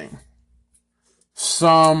anything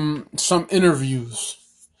some interviews,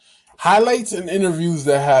 highlights and interviews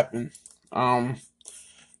that happened.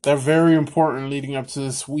 They're very important leading up to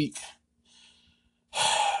this week.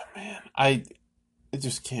 Man, I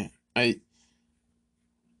just can't. It's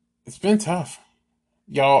been tough,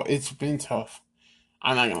 y'all. It's been tough.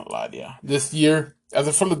 I'm not gonna lie to you. This year, as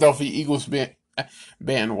a Philadelphia Eagles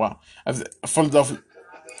as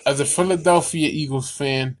a Philadelphia Eagles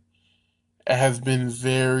fan, it has been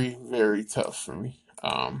very, very tough for me.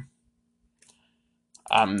 I'm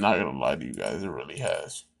not gonna lie to you guys. It really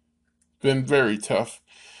has been very tough.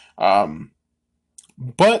 But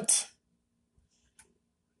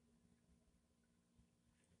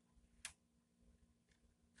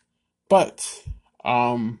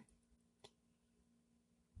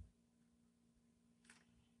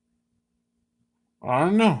I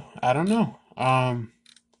don't know.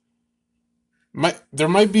 There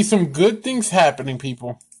might be some good things happening,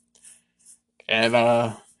 people.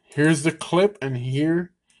 And here's the clip, and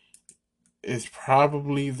here is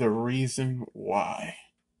probably the reason why.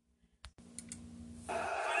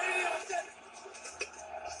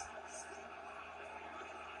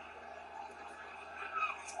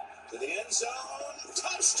 To the end zone,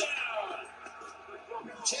 touchdown!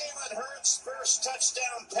 Jalen Hurts' first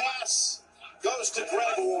touchdown pass goes to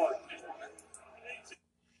Greg Ward.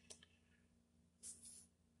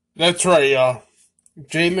 That's right, y'all.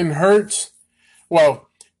 Jalen Hurts,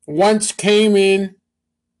 Wentz came in.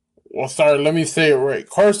 Well, sorry, let me say it right.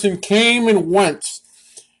 Carson came and Wentz,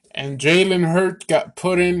 and Jalen Hurts got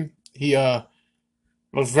put in. He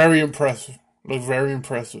looked very impressive.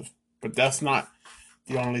 But that's not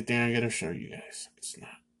the only thing I gotta show you guys. It's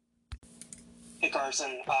not. Hey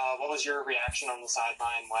Carson, what was your reaction on the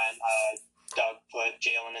sideline when Doug put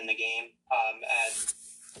Jalen in the game?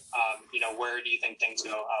 Where do you think things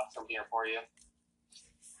go from here for you?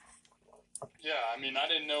 Yeah, I mean, I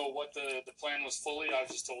didn't know what the plan was fully. I was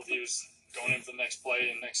just told he was going in for the next play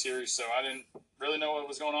and next series, so I didn't really know what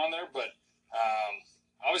was going on there. But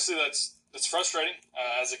obviously, that's frustrating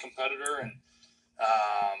as a competitor, and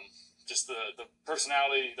just the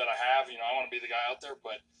personality that I have. I want to be the guy out there,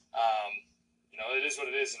 but it is what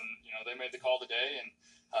it is, and they made the call today, and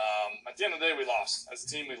at the end of the day, we lost. As a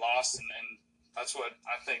team, we lost, and that's what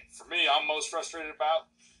I think, for me, I'm most frustrated about.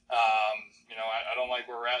 I don't like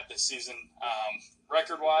where we're at this season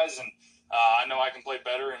record-wise, and I know I can play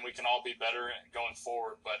better, and we can all be better going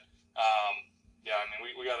forward. But,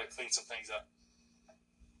 we got to clean some things up.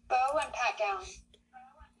 Bo and Pat Gowan.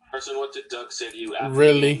 Carson, what did Doug say to you after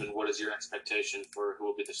Really? the game, and what is your expectation for who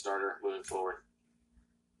will be the starter moving forward?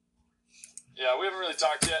 Yeah, we haven't really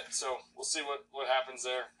talked yet, so we'll see what happens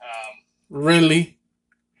there. Really,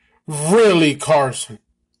 Carson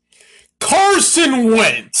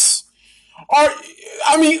Wentz.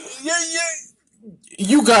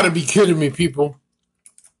 You gotta be kidding me, people.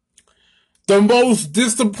 The most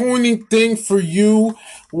disappointing thing for you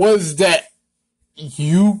was that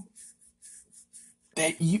you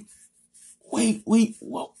wait,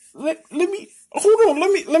 well, let me hold on,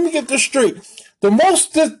 let me get this straight. The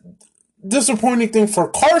most disappointing thing for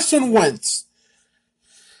Carson Wentz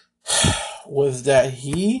was that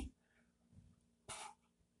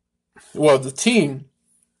the team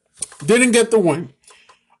didn't get the win.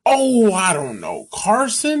 Oh, I don't know,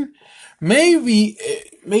 Carson. Maybe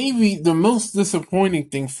the most disappointing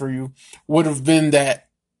thing for you would have been that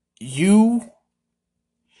you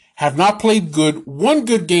have not played one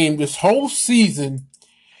good game this whole season,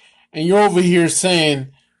 and you're over here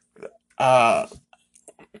saying, man,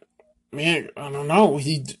 I don't know.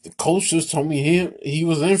 The coach just told me he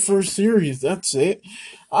was in for a series. That's it.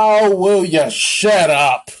 Oh, will ya shut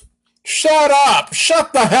up? Shut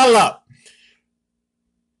the hell up.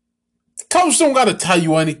 Coach don't gotta tell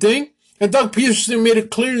you anything. And Doug Peterson made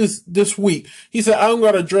it clear this week. He said, I don't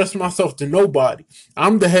gotta address myself to nobody.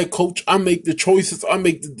 I'm the head coach. I make the choices. I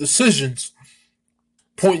make the decisions.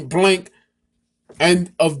 Point blank.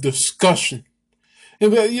 End of discussion.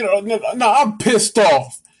 And, now I'm pissed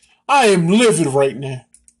off. I am livid right now.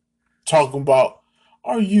 Talking about,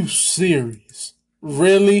 are you serious?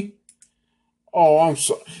 Really? Oh, I'm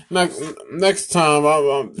sorry. Next time,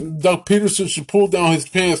 Doug Peterson should pull down his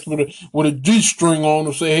pants with a G-string on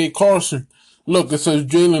and say, hey, Carson, Look, it says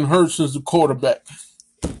Jalen Hurts is the quarterback.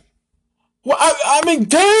 Well, I mean,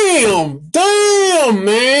 damn,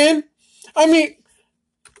 man. I mean,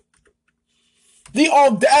 the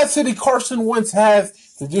audacity Carson Wentz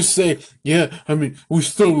has to just say, yeah, I mean, we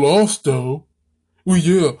still lost though. Well,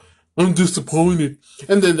 yeah, I'm disappointed.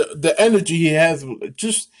 And then the energy he has,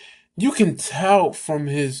 just, you can tell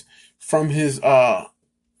his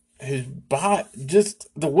body, just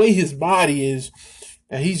the way his body is,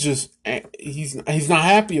 and he's not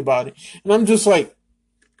happy about it. And I'm just like,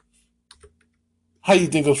 how you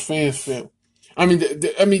think those fans feel? I mean,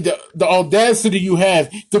 the audacity you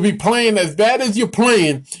have to be playing as bad as you're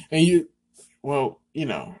playing, and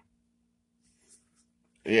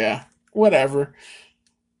yeah, whatever.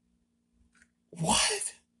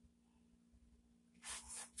 What?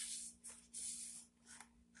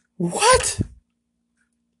 What?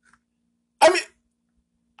 I mean,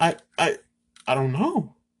 I, I, I don't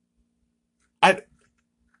know. I,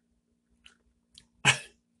 I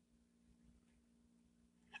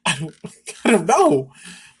don't, I don't know.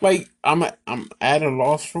 Like, I'm at a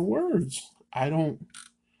loss for words. I,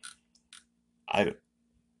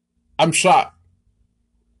 I'm shocked.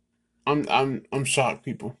 I'm shocked,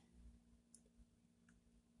 people.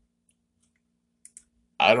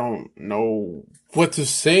 I don't know what to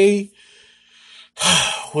say,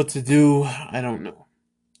 what to do. I don't know.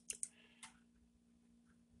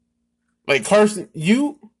 Like, Carson,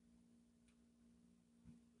 you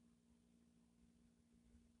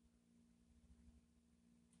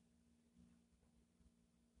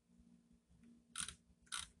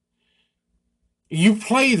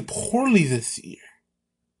played poorly this year.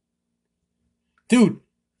 Dude,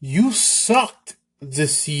 you sucked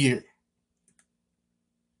this year.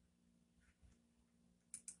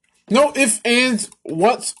 No ifs, ands,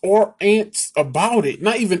 whats, or ants about it.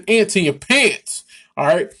 Not even ants in your pants.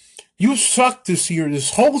 Alright? You sucked this year,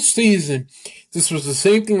 this whole season. This was the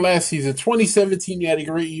same thing last season. 2017, you had a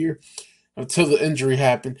great year until the injury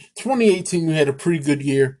happened. 2018, you had a pretty good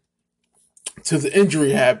year until the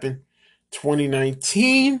injury happened.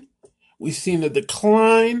 2019, we've seen a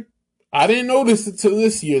decline. I didn't notice it till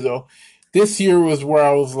this year, though. This year was where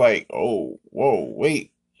I was like, oh, whoa, wait.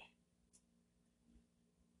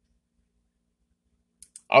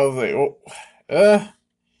 I was like,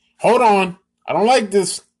 hold on. I don't like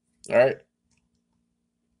this. All right.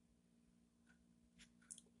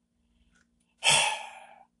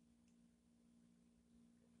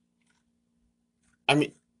 I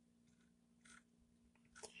mean,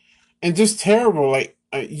 and just terrible. Like,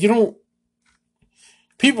 you don't.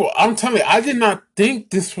 People, I'm telling you, I did not think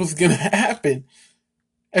this was going to happen.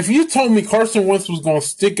 If you told me Carson Wentz was going to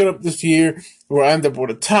stick it up this year, we'll end up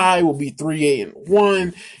with a tie, we'll be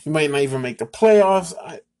 3-8-1, you might not even make the playoffs,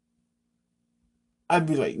 I'd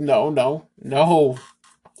be like, no.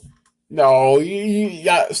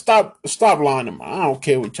 Stop lying to me. I don't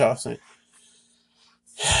care what y'all saying.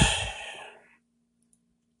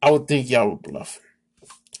 I would think y'all were bluffing.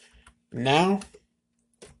 Now,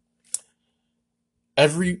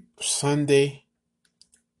 every Sunday,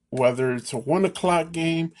 whether it's a 1 o'clock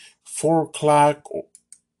game, 4 o'clock,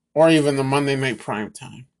 or even the Monday night prime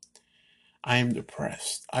time, I am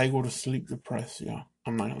depressed. I go to sleep depressed, y'all.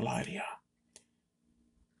 I'm not gonna lie to y'all.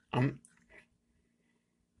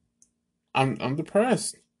 I'm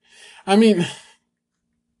depressed. I mean,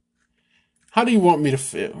 how do you want me to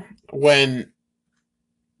feel when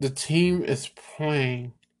the team is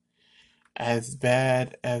playing as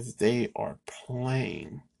bad as they are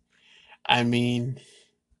playing? I mean,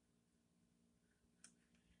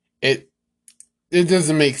 it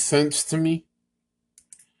doesn't make sense to me.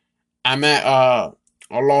 I'm at a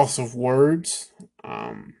loss of words.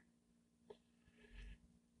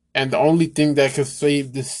 And the only thing that could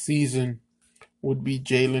save this season would be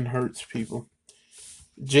Jalen Hurts, people.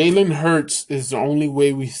 Jalen Hurts is the only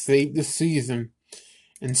way we save the season,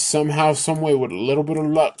 and somehow, some way, with a little bit of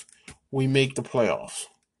luck, we make the playoffs.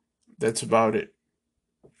 That's about it.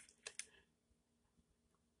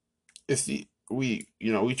 We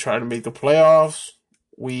try to make the playoffs.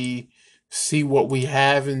 We see what we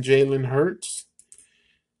have in Jalen Hurts,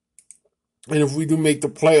 and if we do make the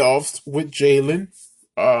playoffs with Jalen,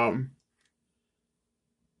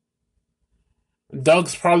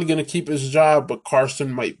 Doug's probably going to keep his job, but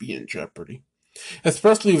Carson might be in jeopardy.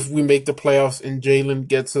 Especially if we make the playoffs and Jalen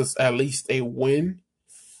gets us at least a win.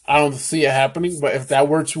 I don't see it happening, but if that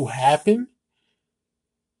were to happen,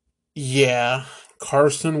 yeah,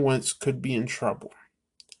 Carson Wentz could be in trouble.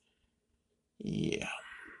 Yeah.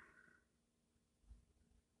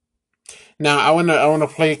 Now I wanna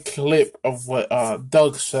play a clip of what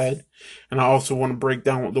Doug said, and I also want to break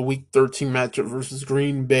down the Week 13 matchup versus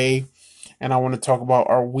Green Bay, and I want to talk about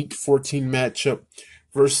our Week 14 matchup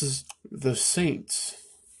versus the Saints.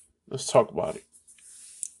 Let's talk about it.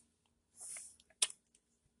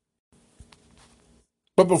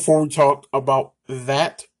 But before we talk about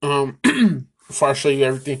that, before I show you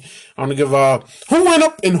everything, I want to give who went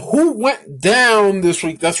up and who went down this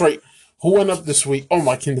week. That's right. Who went up this week? Oh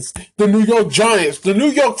my goodness. The New York Giants. The New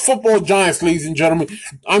York football Giants, ladies and gentlemen.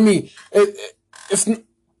 I mean, it's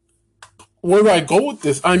where do I go with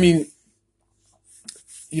this? I mean,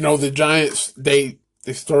 the Giants, they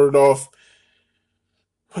started off,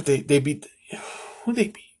 they beat, who they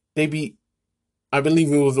beat? They beat, I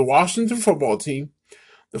believe it was the Washington football team,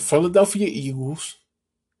 the Philadelphia Eagles,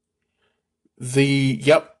 they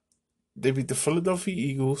beat the Philadelphia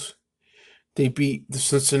Eagles, they beat the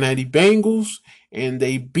Cincinnati Bengals, and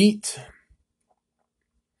they beat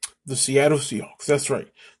the Seattle Seahawks. That's right.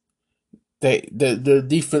 Their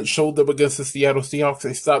defense showed up against the Seattle Seahawks.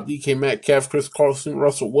 They stopped DK Metcalf, Chris Carson,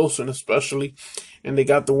 Russell Wilson especially, and they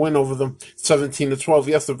got the win over them 17-12.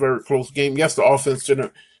 Yes, a very close game. Yes, the offense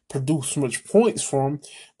didn't produce much points for them,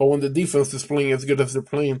 but when the defense is playing as good as they're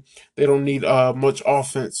playing, they don't need much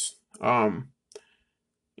offense. So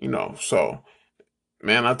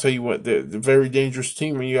man, I'll tell you what, they're a very dangerous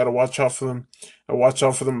team, and you got to watch out for them. Watch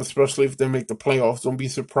out for them, especially if they make the playoffs. Don't be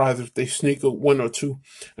surprised if they sneak a win or two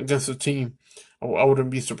against a team. I wouldn't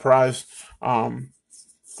be surprised.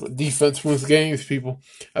 Defense wins games, people.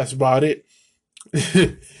 That's about it.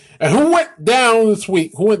 And who went down this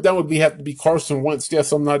week? Who went down would have to be Carson Wentz.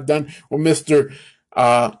 Yes, I'm not done with Mr.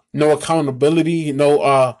 No accountability.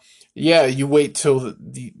 No, you wait till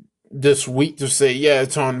this week to say, yeah,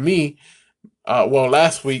 it's on me.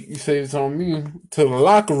 Last week you say it's on me to the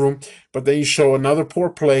locker room, but then you show another poor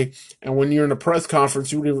play, and when you're in a press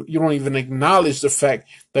conference, you don't even acknowledge the fact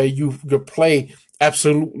that your play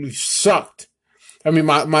absolutely sucked. I mean,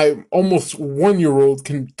 my almost 1-year-old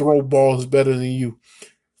can throw balls better than you.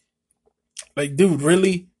 Like, dude,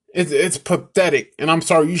 really? It's pathetic, and I'm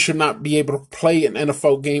sorry, you should not be able to play an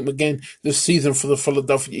NFL game again this season for the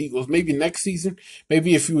Philadelphia Eagles. Maybe next season,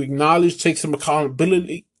 maybe if you acknowledge, take some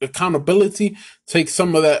accountability, take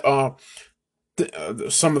some of that,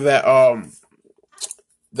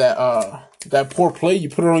 that poor play, you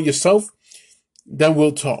put it on yourself, then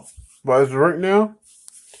we'll talk. But as of right now,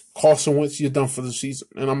 Carson Wentz, you're done for the season,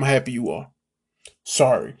 and I'm happy you are.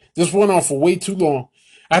 Sorry, this went on for way too long.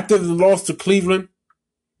 After the loss to Cleveland,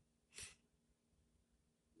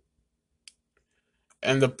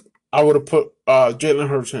 and I would have put Jalen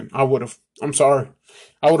Hurts in. I would have. I'm sorry.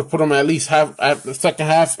 I would have put him at least half at the second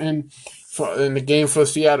half in the game for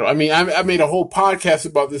Seattle. I mean, I made a whole podcast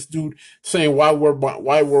about this dude saying why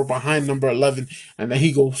we're behind number 11, and then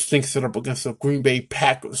he goes stinks it up against the Green Bay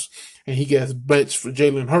Packers, and he gets benched for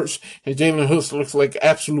Jalen Hurts, and Jalen Hurts looks like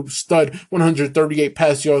absolute stud. 138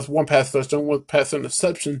 pass yards, 1 pass touchdown, 1 pass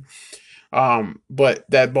interception. But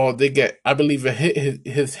that ball did get, I believe it hit,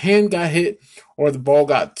 his hand got hit or the ball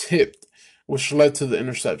got tipped, which led to the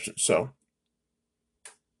interception. So,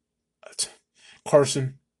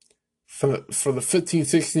 Carson, for the 15,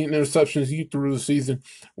 16 interceptions you threw the season,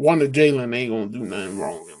 one to Jalen ain't going to do nothing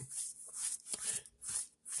wrong with him.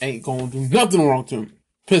 Ain't going to do nothing wrong to him.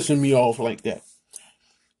 Pissing me off like that.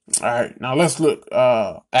 All right, now let's look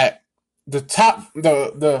at the top,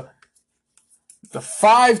 the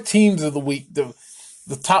 5 teams of the week, the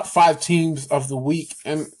top 5 teams of the week,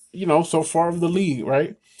 and so far of the league,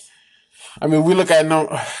 right? I mean, we look at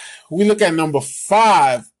number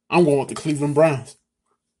 5. I'm going with the Cleveland Browns.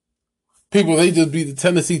 People, they just beat the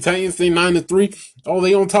Tennessee Titans. They 9-3. Oh,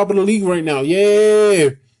 they on top of the league right now. Yeah.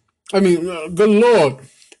 I mean, good Lord.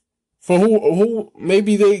 For who?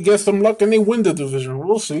 Maybe they get some luck and they win the division.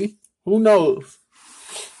 We'll see. Who knows?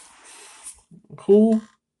 Who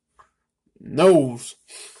knows?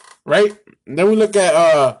 Right? And then we look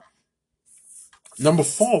at number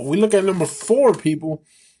 4. We look at number 4, people.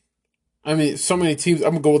 I mean, so many teams.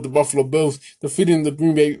 I'm going to go with the Buffalo Bills defeating the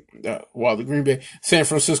Green Bay, San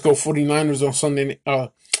Francisco 49ers on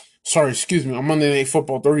on Monday Night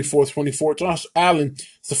Football, 34-24. Josh Allen,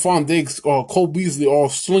 Stephon Diggs, Cole Beasley all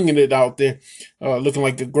slinging it out there, looking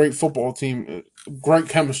like a great football team. Great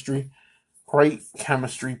chemistry,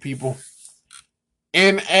 people.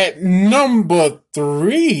 And at number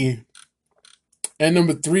 3,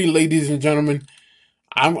 ladies and gentlemen,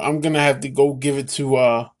 I'm going to have to go give it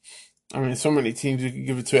to, so many teams you can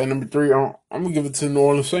give it to. At number 3, I'm going to give it to the New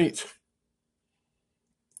Orleans Saints.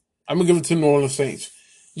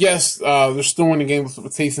 Yes, they're still winning games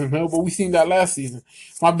with Taysom Hill, but we seen that last season.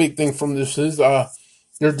 My big thing from this is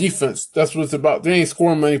their defense. That's what it's about. They ain't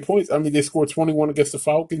scoring many points. I mean, they scored 21 against the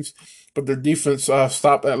Falcons, but their defense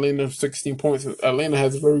stopped Atlanta 16 points. Atlanta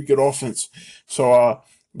has a very good offense, so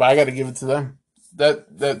but I got to give it to them.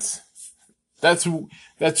 That's who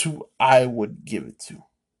I would give it to.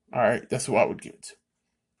 All right, that's who I would give it to.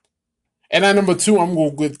 And at number two, I'm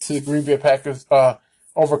going to give to the Green Bay Packers,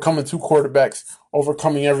 overcoming two quarterbacks,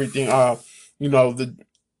 overcoming everything. The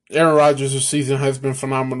Aaron Rodgers this season has been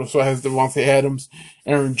phenomenal. So has Devontae Adams,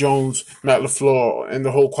 Aaron Jones, Matt LaFleur, and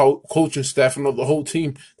the whole coaching staff and the whole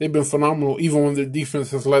team. They've been phenomenal. Even when their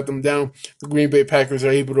defense has let them down, the Green Bay Packers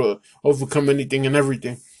are able to overcome anything and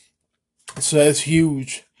everything. So that's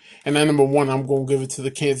huge. And at number one, I'm going to give it to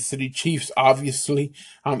the Kansas City Chiefs, obviously.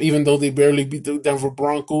 Even though they barely beat the Denver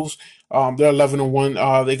Broncos, they're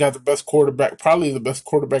 11-1. They got the best quarterback, probably the best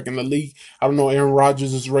quarterback in the league. I don't know, Aaron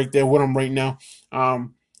Rodgers is right there with him right now.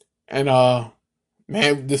 And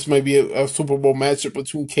man, this might be a Super Bowl matchup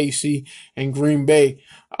between KC and Green Bay.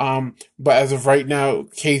 But as of right now,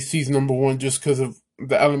 KC's number one just because of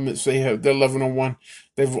the elements they have. They're 11-1.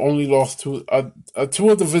 They've only lost to a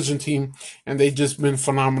division team, and they've just been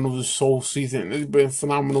phenomenal this whole season. They've been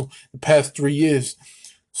phenomenal the past 3 years.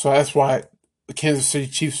 So that's why the Kansas City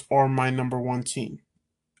Chiefs are my number one team.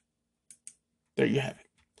 There you have it.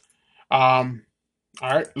 All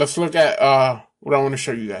right, let's look at what I want to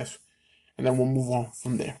show you guys, and then we'll move on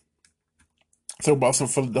from there. Talk about some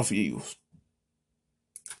Philadelphia Eagles.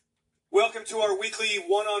 Welcome to our weekly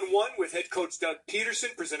one-on-one with head coach Doug Peterson,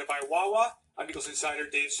 presented by Wawa. I'm Eagles insider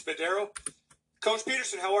Dave Spadaro. Coach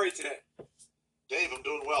Peterson, how are you today? Dave, I'm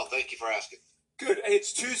doing well. Thank you for asking. Good.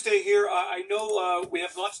 It's Tuesday here. I know we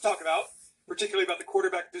have lots to talk about, particularly about the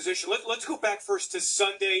quarterback position. Let's go back first to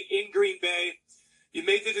Sunday in Green Bay. You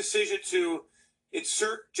made the decision to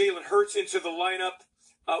insert Jalen Hurts into the lineup.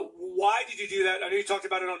 Why did you do that? I know you talked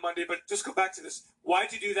about it on Monday, but just go back to this. Why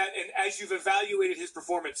did you do that? And as you've evaluated his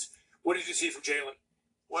performance, what did you see from Jalen?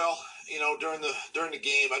 Well, during the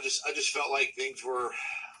game, I just felt like things were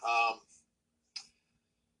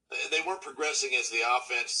they weren't progressing as the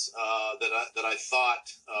offense that I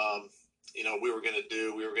thought we were going to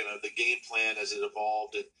do. The game plan as it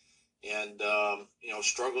evolved and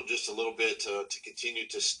struggled just a little bit to continue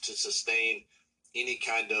to sustain any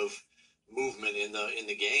kind of movement in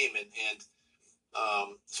the game and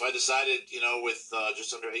so I decided, with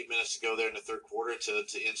just under 8 minutes to go there in the third quarter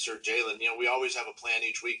to insert Jalen. We always have a plan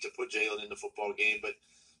each week to put Jalen in the football game, but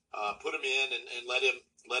put him in and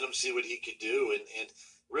let him see what he could do. And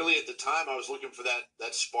really at the time I was looking for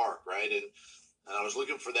that spark, right? And I was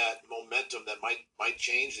looking for that momentum that might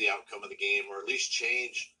change the outcome of the game, or at least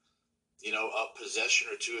change, a possession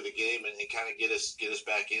or two of the game and kind of get us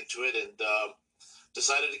back into it. And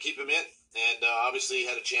decided to keep him in, and obviously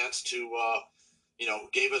had a chance to.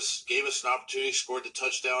 Gave us an opportunity, scored the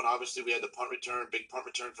touchdown. Obviously, we had the big punt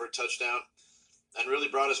return for a touchdown, and really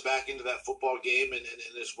brought us back into that football game. And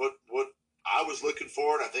it's what I was looking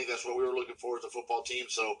for, and I think that's what we were looking for as a football team.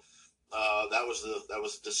 So that was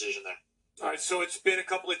the decision there. All right, so it's been a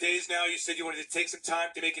couple of days now. You said you wanted to take some time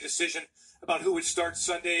to make a decision about who would start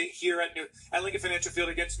Sunday here at Lincoln Financial Field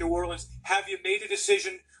against New Orleans. Have you made a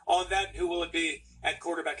decision on that? And who will it be at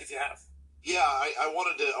quarterback if you have? Yeah, I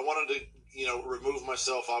wanted to remove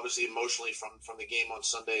myself obviously emotionally from the game on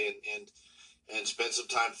Sunday and spend some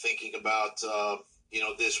time thinking about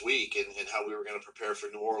this week and how we were going to prepare for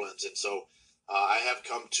New Orleans. And so I have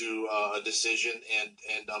come to a decision,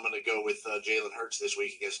 and I'm going to go with Jalen Hurts this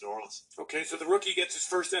week against New Orleans. Okay, so the rookie gets his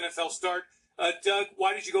first NFL start. Doug,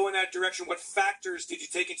 why did you go in that direction? What factors did you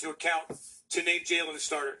take into account to name Jalen the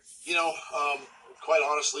starter? Quite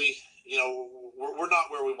honestly, we're not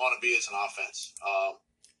where we want to be as an offense.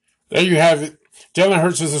 There you have it. Jalen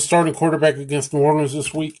Hurts is a starting quarterback against New Orleans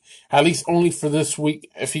this week, at least only for this week.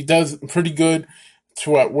 If he does pretty good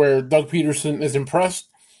to where Doug Peterson is impressed,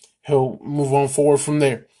 he'll move on forward from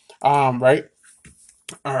there. Right?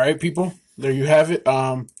 All right, people. There you have it.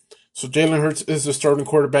 So Jalen Hurts is the starting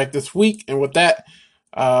quarterback this week. And with that,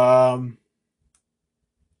 I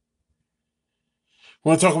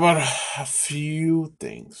want to talk about a few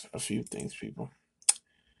things, people.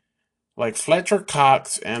 Like Fletcher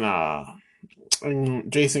Cox and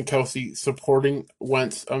Jason Kelsey supporting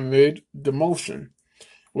Wentz amid demotion,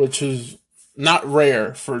 which is not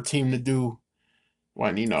rare for a team to do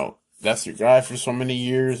when, that's your guy for so many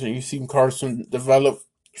years and you see Carson develop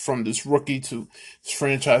from this rookie to this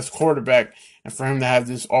franchise quarterback, and for him to have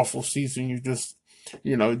this awful season, you're just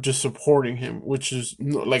supporting him, which is,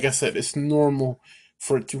 like I said, it's normal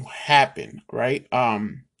for it to happen, right?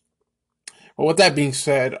 But with that being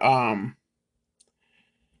said,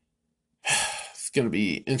 it's gonna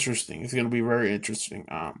be interesting. It's gonna be very interesting.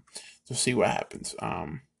 To see what happens.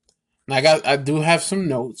 And I do have some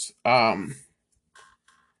notes. And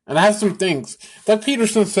I have some things. Doug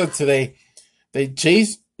Peterson said today that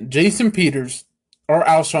Jason Peters or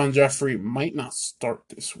Alshon Jeffrey might not start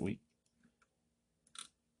this week,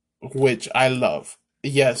 which I love.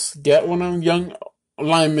 Yes, get one of them young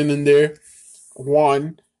linemen in there.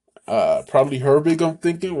 One, probably Herbig, I'm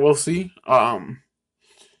thinking. We'll see. And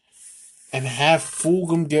have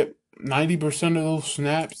Fulgham get 90% of those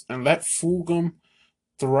snaps and let Fulgham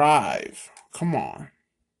thrive. Come on.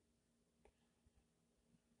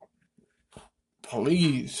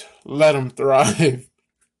 Please let him thrive.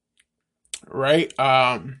 Right?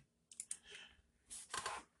 I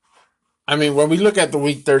mean, when we look at the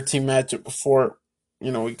Week 13 matchup before,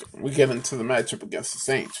 we get into the matchup against the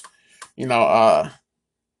Saints, did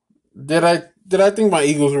I think my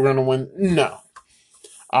Eagles were going to win? No.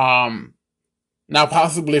 Now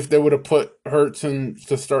possibly if they would have put Hurts in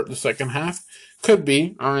to start the second half, could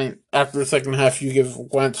be. I mean, after the second half, you give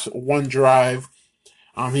Wentz one drive.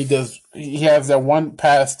 He has that one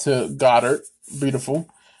pass to Goddard, beautiful.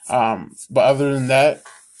 But other than that,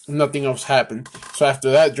 nothing else happened. So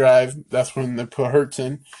after that drive, that's when they put Hurts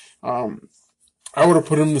in. I would have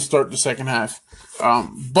put him to start the second half.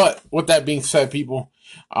 But with that being said, people,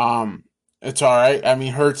 it's all right. I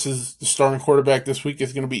mean, Hurts is the starting quarterback this week.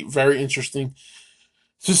 It's going to be very interesting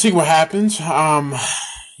to see what happens. It's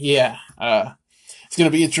going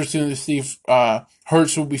to be interesting to see if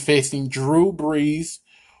Hurts will be facing Drew Brees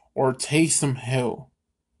or Taysom Hill.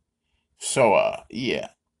 So,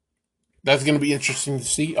 that's going to be interesting to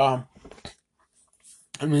see.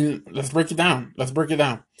 Let's break it down.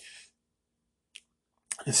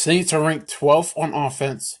 The Saints are ranked 12th on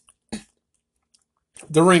offense.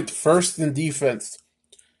 They're ranked first in defense.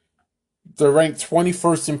 They're ranked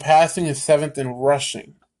 21st in passing and 7th in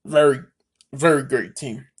rushing. Very, very great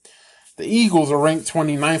team. The Eagles are ranked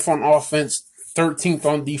 29th on offense, 13th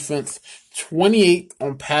on defense, 28th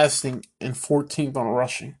on passing, and 14th on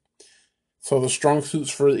rushing. So the strong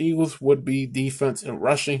suits for the Eagles would be defense and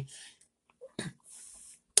rushing.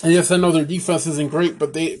 And yes, I know their defense isn't great,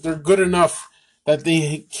 but they're good enough that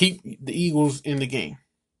they keep the Eagles in the game.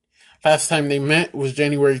 Last time they met was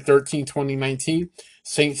January 13, 2019.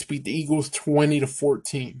 Saints beat the Eagles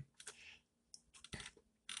 20-14.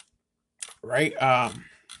 Right?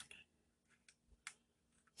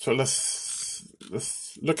 So let's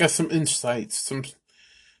look at some insights,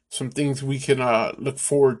 some things we can look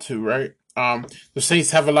forward to, right? The Saints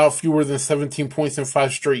have allowed fewer than 17 points in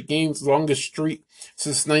 5 straight games, longest streak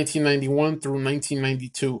since 1991 through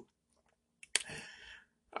 1992.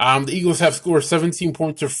 The Eagles have scored 17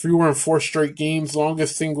 points or fewer in 4 straight games,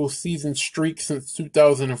 longest single-season streak since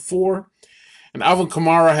 2004. And Alvin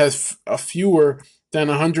Kamara has fewer than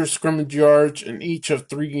 100 scrimmage yards in each of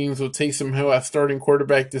 3 games with Taysom Hill as starting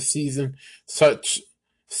quarterback this season. 6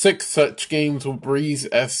 such games with Brees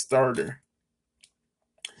as starter.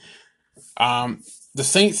 The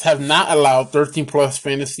Saints have not allowed 13-plus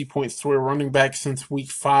fantasy points to a running back since Week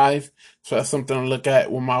 5, so that's something to look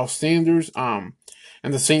at with Miles Sanders.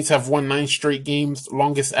 And the Saints have won 9 straight games,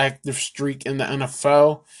 longest active streak in the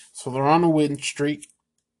NFL. So they're on a win streak.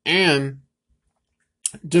 And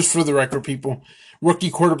just for the record, people, rookie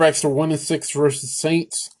quarterbacks are 1-6 versus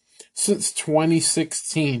Saints since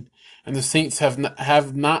 2016. And the Saints have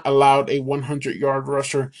not allowed a 100-yard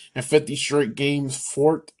rusher in 50 straight games,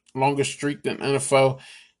 4th longest streak in NFL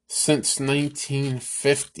since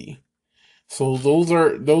 1950. So those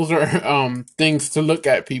are things to look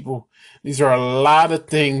at, people. These are a lot of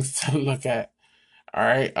things to look at. All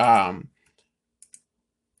right.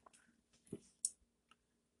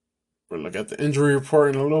 We'll look at the injury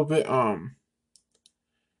report in a little bit.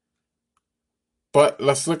 But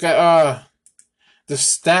let's look at the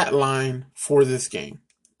stat line for this game.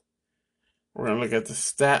 We're gonna look at the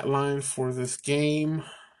stat line for this game.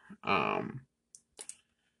 And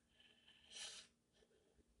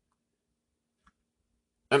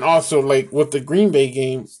also, like with the Green Bay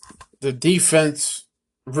game, the defense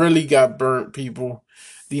really got burnt, people.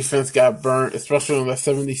 Defense got burnt, especially on that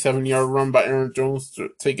 77-yard run by Aaron Jones to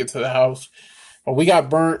take it to the house. But we got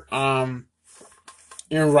burnt. Aaron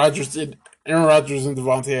Rodgers and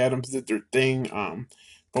Devontae Adams did their thing.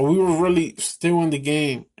 But we were really still in the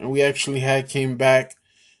game, and we actually came back.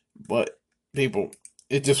 But people,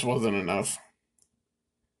 it just wasn't enough.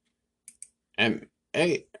 And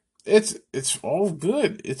hey, it's all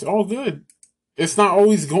good. It's all good. It's not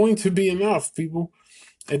always going to be enough, people.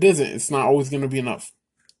 It isn't. It's not always going to be enough.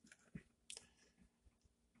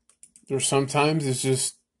 There's sometimes it's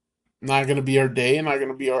just not going to be our day and not going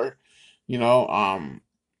to be our, you know,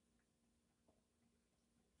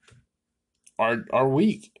 our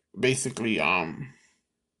week basically.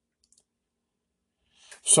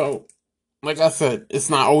 So like I said, it's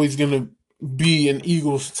not always going to be an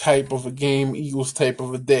Eagles type of a game, Eagles type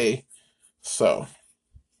of a day. So,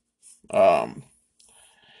 um,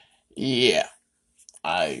 yeah,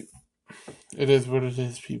 I it is what it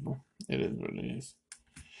is, people. It is what it is.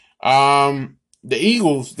 The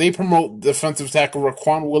Eagles, they promote defensive tackle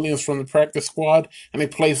Raquan Williams from the practice squad, and they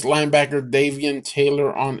place linebacker Davian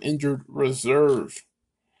Taylor on injured reserve.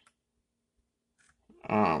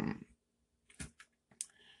 Um,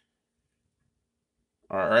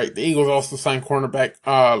 all right. The Eagles also signed cornerback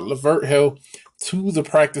Lavert Hill to the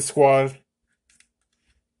practice squad,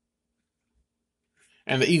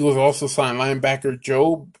 and the Eagles also signed linebacker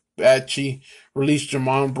Joe Bachie, released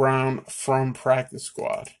Jamon Brown from practice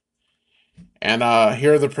squad. And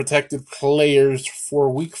here are the protected players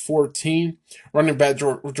for Week 14. Running back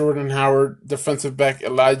Jordan Howard, defensive back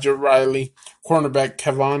Elijah Riley, cornerback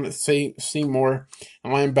Kevon Seymour,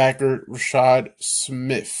 and linebacker Rashad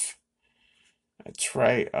Smith. That's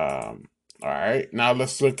right. All right. Now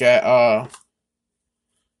let's look at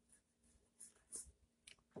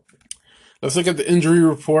the injury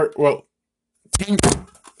report. Well, team.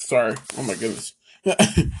 Sorry. Oh my goodness.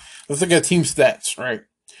 Let's look at team stats. Right.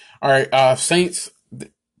 All right. Saints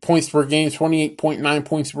points per game, 28.9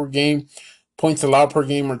 points per game. Points allowed per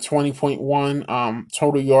game are 20.1.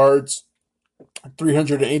 Total yards,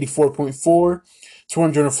 384.4.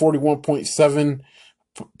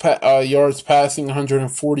 241.7 yards passing,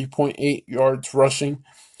 140.8 yards rushing.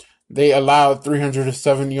 They allowed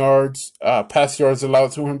 307 yards. Pass yards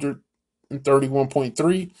allowed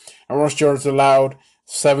 231.3. And rush yards allowed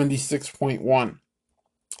 76.1.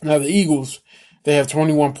 Now the Eagles, they have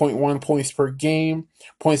 21.1 points per game.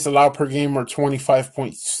 Points allowed per game are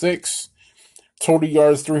 25.6. Total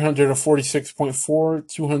yards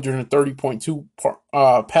 346.4,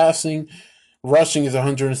 230.2 passing. Rushing is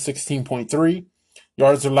 116.3.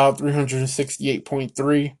 Yards allowed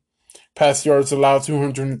 368.3. Pass yards allowed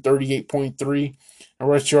 238.3. And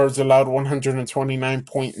rush yards allowed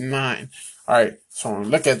 129.9. All right, so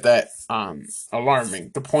look at that. Alarming.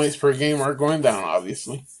 The points per game are going down,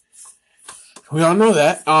 obviously. We all know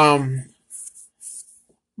that.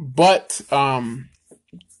 But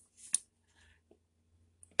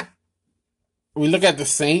we look at the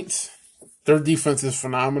Saints. Their defense is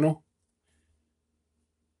phenomenal.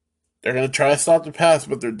 They're going to try to stop the pass,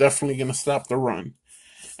 but they're definitely going to stop the run.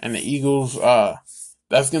 And the Eagles,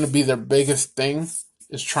 that's going to be their biggest thing,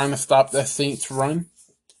 is trying to stop that Saints run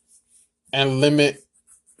and limit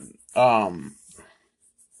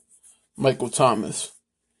Michael Thomas.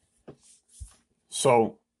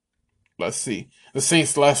 So, let's see. The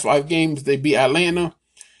Saints' last 5 games, they beat Atlanta,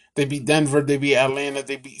 they beat Denver, they beat Atlanta,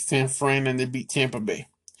 they beat San Fran, and they beat Tampa Bay.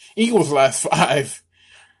 Eagles' last 5,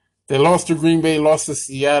 they lost to Green Bay, lost to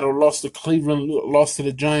Seattle, lost to Cleveland, lost to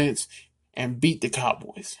the Giants, and beat the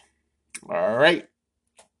Cowboys. All right.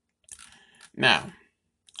 Now,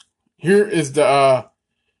 here is the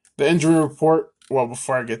injury report. Well,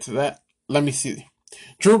 before I get to that, let me see.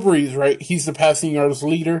 Drew Brees, right? He's the passing yards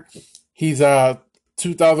leader. He's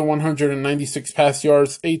 2,196 pass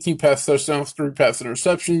yards, 18 pass touchdowns, 3 pass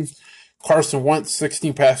interceptions. Carson Wentz,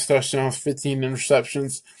 16 pass touchdowns, 15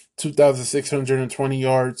 interceptions, 2,620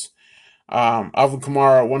 yards. Alvin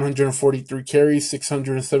Kamara, 143 carries,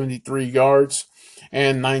 673 yards,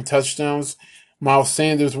 and 9 touchdowns. Miles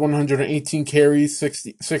Sanders, 118 carries,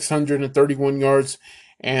 631 yards,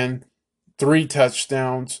 and 3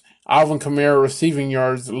 touchdowns. Alvin Kamara, receiving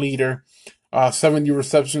yards leader, 70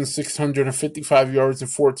 receptions, 655 yards,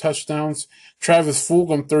 and 4 touchdowns. Travis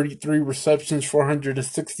Fulgham, 33 receptions,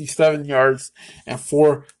 467 yards, and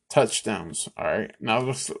 4 touchdowns. All right, now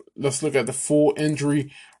let's look at the full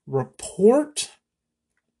injury report.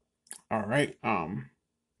 All right,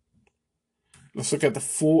 let's look at the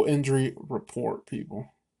full injury report,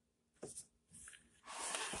 people.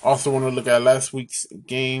 Also want to look at last week's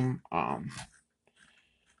game.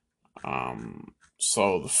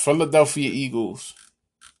 So the Philadelphia Eagles,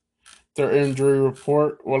 their injury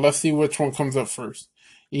report. Well, let's see which one comes up first.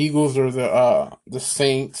 Eagles or the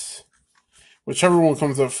Saints. Whichever one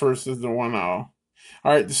comes up first is the one All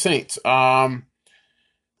right, the Saints. Janoris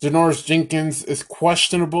Jenkins is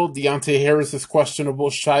questionable. Deontay Harris is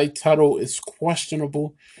questionable. Shai Tuttle is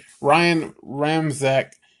questionable. Ryan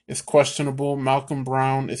Ramczak is questionable. Malcolm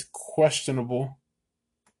Brown is questionable.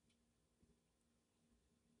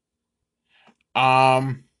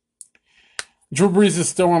 Drew Brees is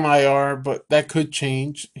still on IR, but that could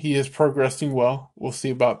change. He is progressing well. We'll see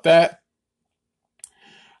about that.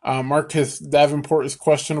 Marcus Davenport is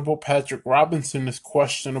questionable. Patrick Robinson is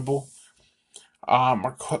questionable.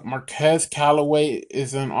 Marquez Callaway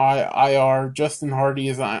is on IR. Justin Hardy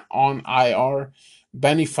is on IR.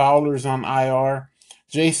 Benny Fowler is on IR.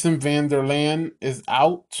 Jason Vanderland is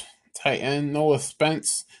out. Tight end. Noah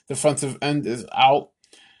Spence, defensive end, is out.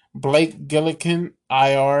 Blake Gillikin,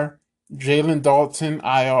 IR. Jalen Dalton,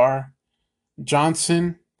 IR.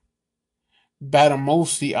 Johnson,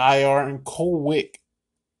 Batamosi, IR. And Cole Wick,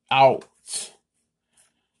 out.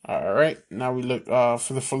 All right. Now we look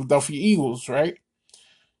for the Philadelphia Eagles, right?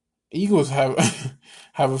 Eagles have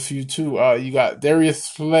have a few too. You got Darius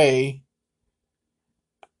Slay.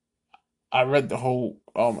 I read the whole.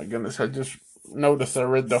 Oh my goodness! I just noticed I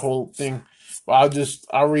read the whole thing. But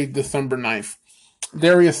I'll read December 9th.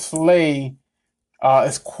 Darius Slay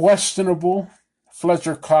is questionable.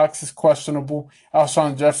 Fletcher Cox is questionable.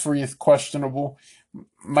 Alshon Jeffrey is questionable.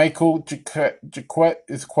 Michael Jaquette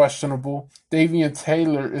is questionable. Davian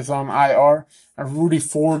Taylor is on IR. And Rudy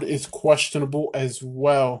Ford is questionable as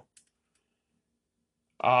well.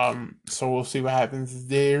 So we'll see what happens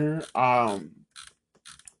there. All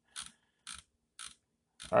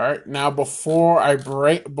right. Now before I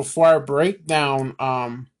break down,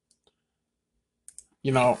 I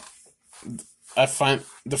find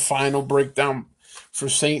the final breakdown for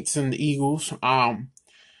Saints and the Eagles. I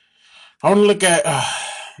want to look at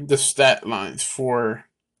the stat lines for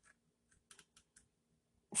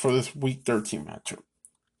this Week 13 matchup.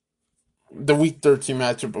 The Week 13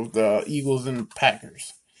 matchup of the Eagles and the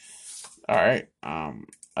Packers. All right.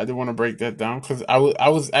 I did want to break that down because I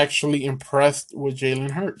was actually impressed with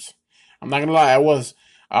Jalen Hurts. I'm not gonna lie, I was.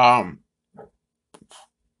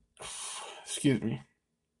 Excuse me.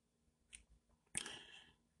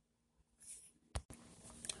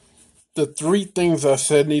 The three things I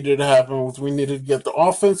said needed to happen was we needed to get the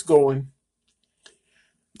offense going,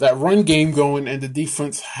 that run game going, and the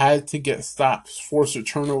defense had to get stops, force a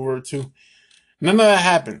turnover or two. None of that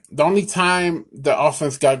happened. The only time the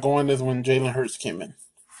offense got going is when Jalen Hurts came in.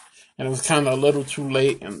 And it was kind of a little too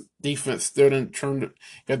late, and defense still didn't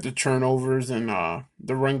get the turnovers, and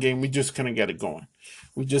the run game, we just couldn't get it going.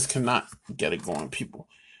 We just cannot get it going, people.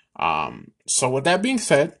 So with that being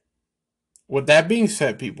said,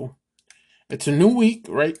 people, it's a new week,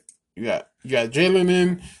 right? You got Jalen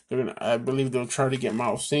in. I believe they'll try to get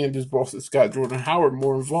Miles Sanders, Boston Scott, Jordan Howard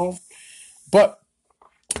more involved. But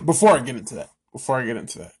before I get into that,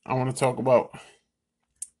 I want to talk about.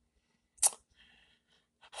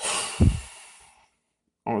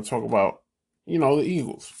 The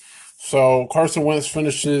Eagles. So Carson Wentz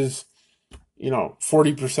finishes,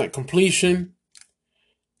 40% completion.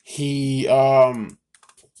 He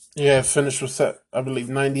finished with, I believe,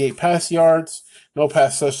 98 pass yards, no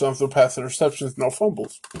pass touchdowns, no pass interceptions, no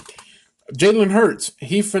fumbles. Jalen Hurts,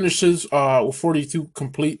 he finishes with 42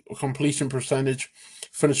 completion percentage,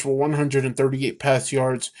 finished with 138 pass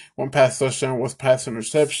yards, one pass touchdown, one pass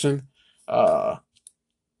interception.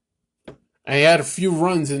 And he had a few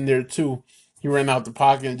runs in there too. He ran out the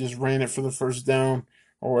pocket and just ran it for the first down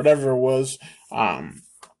or whatever it was.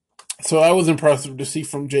 So that was impressive to see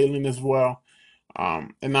from Jalen as well.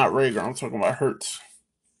 And not Rager. I'm talking about Hurts.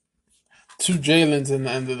 Two Jalen's in the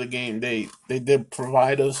end of the game. They did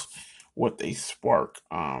provide us with a spark.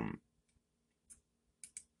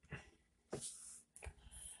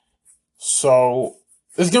 So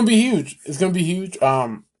it's gonna be huge.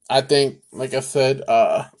 I think, like I said,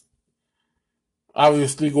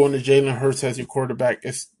 obviously going to Jalen Hurts as your quarterback,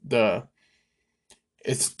 it's the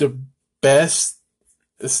best.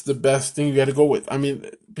 It's the best thing you got to go with. I mean,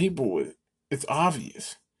 people, it's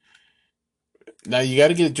obvious. Now you got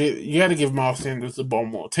to give Miles Sanders the ball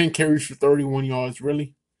more. 10 carries for 31 yards,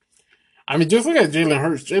 really. I mean, just look at Jalen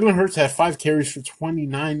Hurts. Jalen Hurts had 5 carries for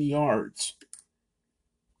 29 yards.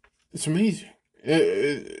 It's amazing.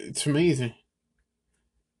 It's amazing.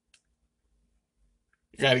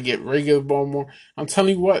 You got to get regular ball more. I'm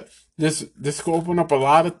telling you what, this could open up a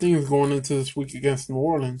lot of things going into this week against New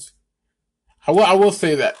Orleans. I will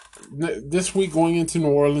say that this week going into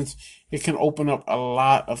New Orleans, it can open up a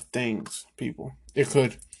lot of things, people. It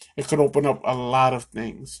could open up a lot of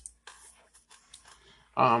things.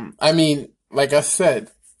 I mean, like I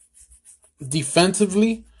said,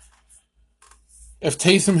 defensively, if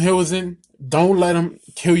Taysom Hill is in, don't let him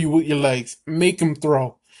kill you with your legs. Make him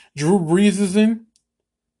throw. Drew Brees is in.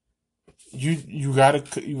 You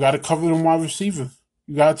gotta cover them wide receivers.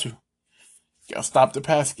 You gotta stop the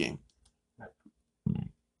pass game.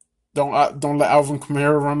 Don't let Alvin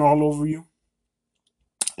Kamara run all over you.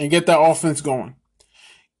 and get that offense going.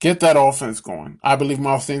 Get that offense going. I believe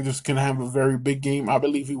Miles Sanders can have a very big game. I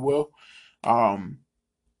believe he will.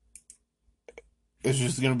 It's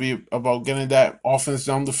just going to be about getting that offense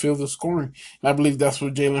down the field and scoring. And I believe that's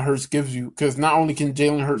what Jalen Hurts gives you. Because not only can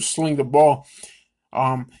Jalen Hurts sling the ball,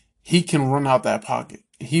 he can run out that pocket.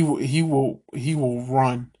 He will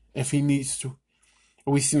run if he needs to.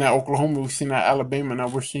 We've seen that Oklahoma. We've seen that Alabama. Now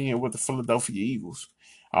we're seeing it with the Philadelphia Eagles.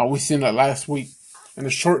 We've seen that last week. In the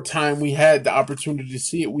short time we had the opportunity to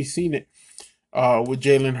see it, we've seen it with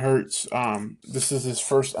Jalen Hurts. This is his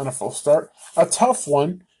first NFL start. A tough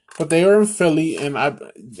one, but they are in Philly, and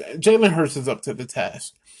Jalen Hurts is up to the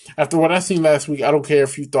task. After what I seen last week, I don't care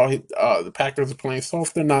if you thought the Packers are playing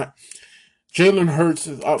soft or not. Jalen Hurts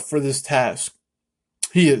is up for this task.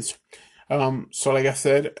 He is. So like I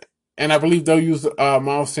said, and I believe they'll use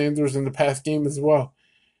Miles Sanders in the past game as well.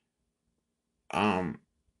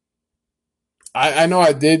 I know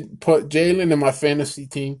I did put Jalen in my fantasy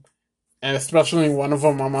team, and especially in one of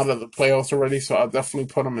them, I'm out of the playoffs already, so I'll definitely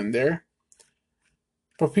put him in there.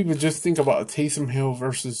 But people just think about a Taysom Hill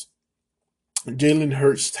versus Jalen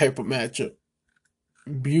Hurts type of matchup.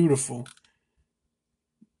 Beautiful.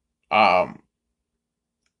 Now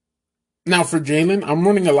for Jalen, I'm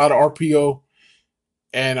running a lot of RPO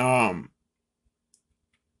and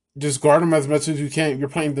just guard him as much as you can. You're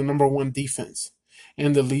playing the number one defense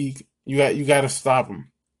in the league. You got to stop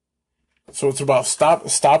him. So it's about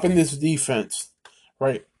stopping this defense,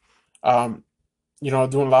 right? Doing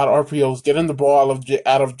a lot of RPOs, getting the ball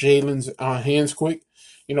out of Jalen's hands quick.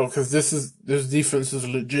 Because this defense is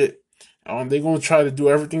legit. They're gonna try to do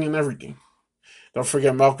everything and everything. Don't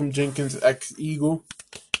forget Malcolm Jenkins, ex-Eagle.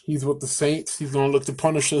 He's with the Saints. He's gonna look to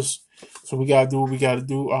punish us. So we gotta do what we gotta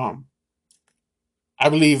do. I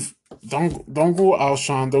believe don't go with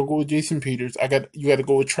Alshon. Don't go with Jason Peters. You gotta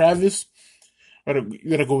go with Travis. You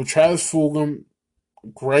gotta go with Travis Fulgham,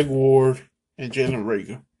 Greg Ward, and Jalen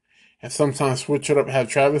Reagor. And sometimes switch it up. Have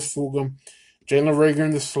Travis Fulgham, Jalen Reagor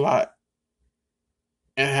in the slot,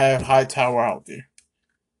 and have Hightower out there.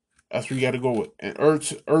 That's what you got to go with. And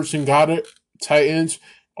Ertz and Goddard, tight ends.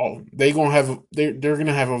 Oh, they're gonna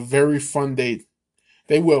have a very fun day.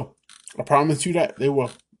 They will. I promise you that they will.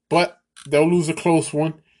 But they'll lose a close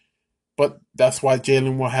one. But that's why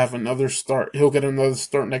Jalen will have another start. He'll get another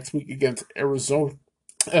start next week against Arizona.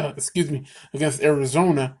 Against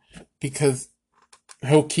Arizona, because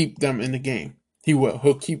he'll keep them in the game. He will.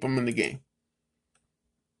 He'll keep them in the game.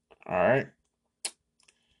 All right.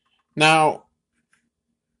 Now,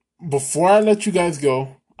 before I let you guys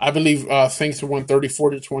go, I believe Saints won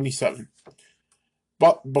 34-27.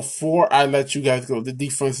 But before I let you guys go, the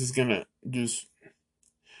defense is gonna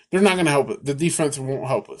they're not gonna help it. The defense won't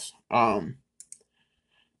help us.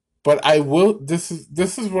 But I will. This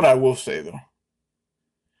is what I will say though.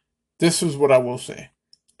 This is what I will say.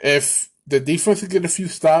 If the defense can get a few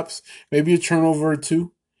stops, maybe a turnover or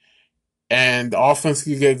two, and the offense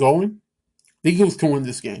can get going, the Eagles can win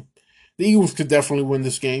this game. The Eagles could definitely win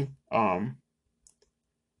this game. But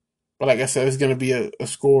like I said, it's going to be a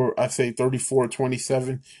score, I say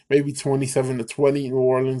 34-27, maybe 27-20. New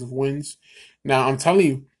Orleans wins. Now, I'm telling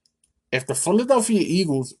you, if the Philadelphia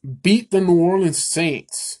Eagles beat the New Orleans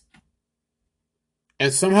Saints,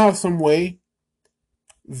 and somehow, some way,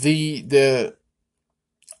 the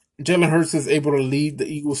Jalen Hurts is able to lead the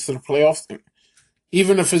Eagles to the playoffs,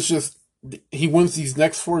 even if it's just he wins these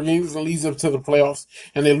next 4 games and leads up to the playoffs,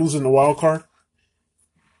 and they lose in the wild card,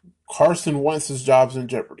 Carson Wentz's job's in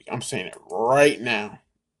jeopardy. I'm saying it right now.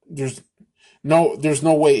 There's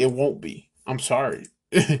no way it won't be. I'm sorry.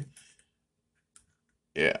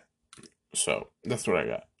 Yeah. So that's what I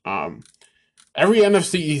got. Every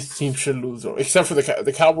NFC East team should lose though, except for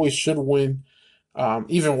the Cowboys should win.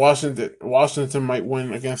 Even Washington might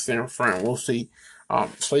win against San Fran. We'll see.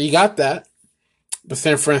 So you got that, but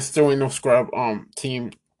San Fran still ain't no scrub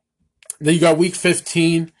team. Then you got Week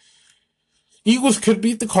 15. Eagles could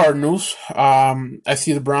beat the Cardinals. I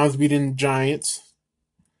see the Browns beating the Giants.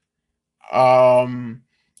 I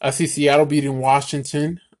see Seattle beating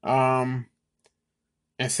Washington. And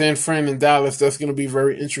San Fran and Dallas. That's going to be a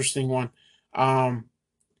very interesting one.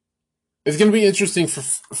 It's going to be interesting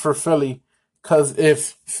for Philly, because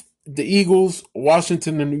if the Eagles,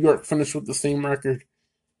 Washington, and New York finish with the same record,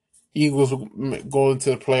 Eagles will go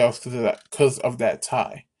into the playoffs because of that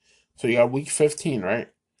tie. So you got Week 15, right?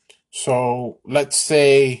 So let's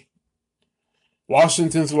say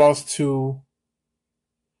Washington's lost 2,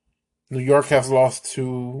 New York has lost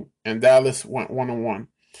 2, and Dallas went 1-1.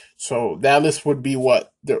 So Dallas would be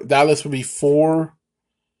what? Dallas would be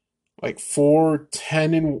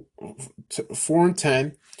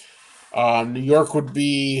 4-10. New York would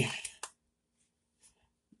be,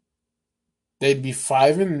 they'd be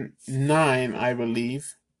 5-9, I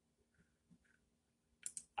believe.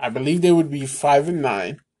 I believe they would be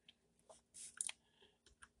 5-9.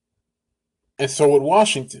 And so would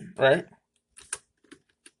Washington, right?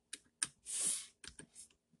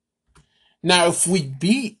 Now, if we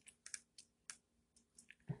beat,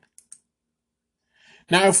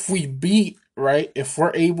 right? If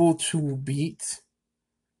we're able to beat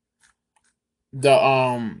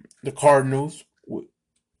the Cardinals,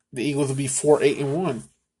 the Eagles will be 4-8-1,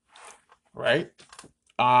 right?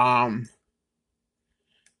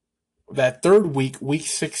 That third week, week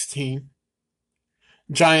 16,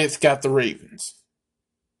 Giants got the Ravens.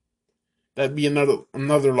 That'd be another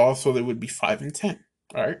loss, so they would be 5-10,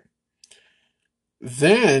 right?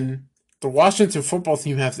 Then the Washington football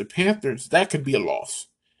team has the Panthers. That could be a loss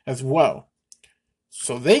as well.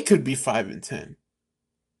 So they could be 5-10.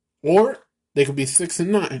 Or they could be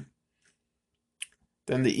 6-9.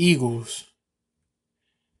 Then the Eagles,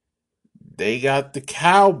 they got the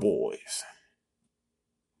Cowboys.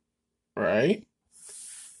 Right?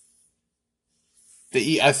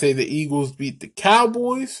 I say the Eagles beat the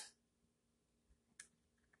Cowboys.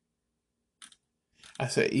 I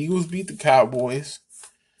said Eagles beat the Cowboys.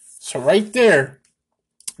 So right there,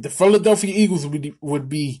 the Philadelphia Eagles would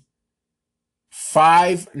be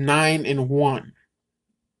 5-9-1.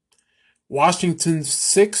 Washington's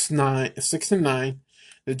 6-9.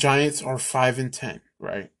 The Giants are 5-10,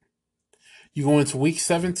 right? You go into week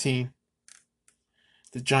 17.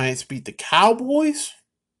 The Giants beat the Cowboys.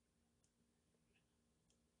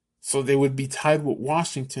 So they would be tied with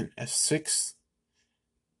Washington at 6-10.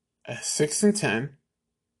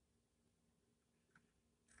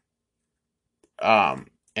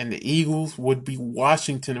 And the Eagles would be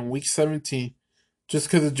Washington in week 17 just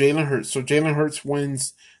because of Jalen Hurts. So Jalen Hurts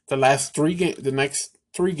wins the next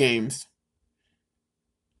 3 games.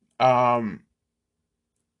 And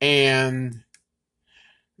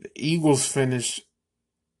the Eagles finish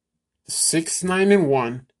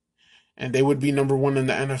 6-9-1, and they would be number 1 in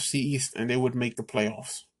the NFC East, and they would make the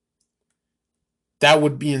playoffs. That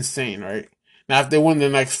would be insane, right? Now, if they win the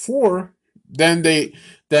next 4, then they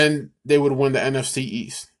would win the NFC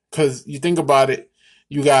East. Because you think about it,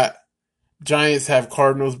 you got Giants have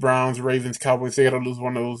Cardinals, Browns, Ravens, Cowboys. They got to lose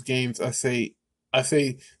one of those games. I say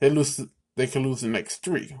they lose. They could lose the next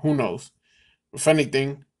 3. Who knows? If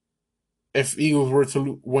anything, if Eagles were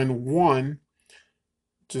to win 1,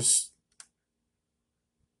 just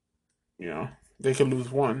they could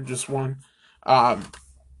lose 1, just 1.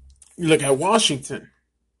 You look at Washington.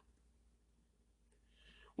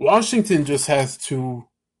 Washington just has to.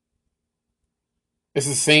 It's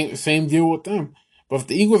the same deal with them. But if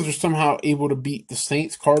the Eagles are somehow able to beat the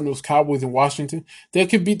Saints, Cardinals, Cowboys, and Washington, they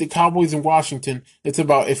could beat the Cowboys and Washington. It's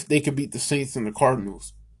about if they could beat the Saints and the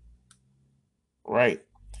Cardinals. Right?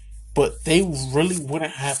 But they really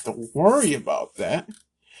wouldn't have to worry about that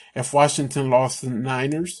if Washington lost to the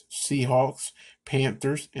Niners, Seahawks,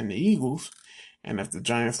 Panthers, and the Eagles. And if the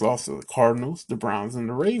Giants lost to the Cardinals, the Browns, and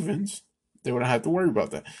the Ravens, they wouldn't have to worry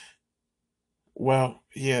about that. Well,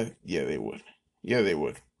 yeah, they would. Yeah, they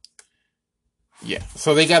would. Yeah,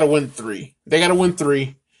 so they got to win 3. They got to win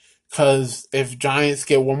 3 because if Giants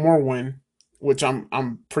get one more win, which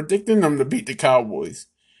I'm predicting them to beat the Cowboys,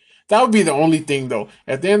 that would be the only thing though.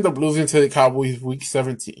 If they end up losing to the Cowboys week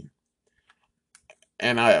 17,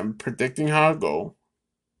 and I am predicting how it go,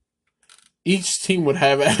 each team would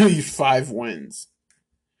have at least 5 wins.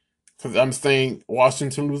 Because I'm saying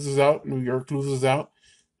Washington loses out, New York loses out,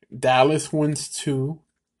 Dallas wins 2,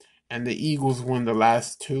 and the Eagles win the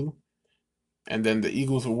last 2. And then the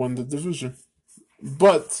Eagles will win the division.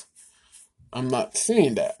 But I'm not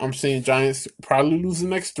saying that. I'm saying Giants probably lose the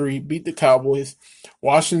next 3, beat the Cowboys.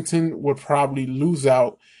 Washington would probably lose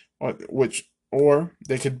out, or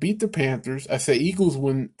they could beat the Panthers. I say Eagles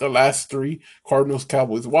win the last 3, Cardinals,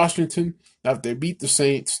 Cowboys, Washington. Now if they beat the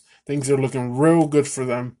Saints, things are looking real good for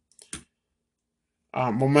them.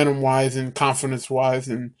 Momentum-wise and confidence-wise.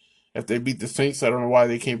 And if they beat the Saints, I don't know why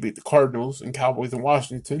they can't beat the Cardinals and Cowboys and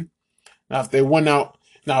Washington. Now, if they win out,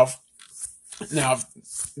 if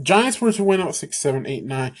Giants were to win out 6, 7, 8,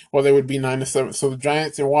 9, well, they would be 9-7. So the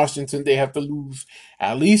Giants in Washington, they have to lose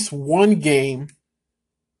at least 1 game.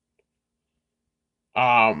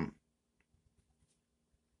 Right?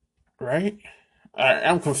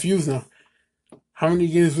 I'm confused now. How many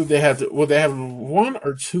games would they have? Would they have 1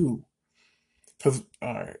 or 2? Because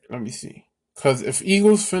all right, let me see. Because if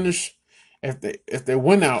Eagles finish. If they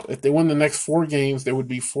win out, if they win the next 4 games, they would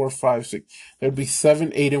be 4, 5, 6. They would be 7,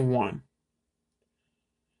 8-1.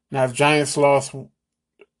 Now, if Giants lost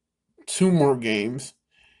 2 more games,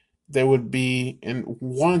 they would be, and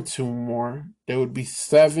 2 more, they would be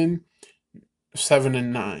 7, 7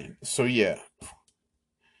 and 9. So yeah.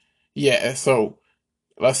 So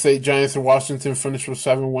let's say Giants and Washington finish with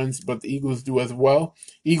 7 wins, but the Eagles do as well.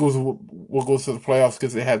 Eagles will go to the playoffs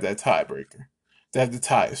because they have that tiebreaker. They have the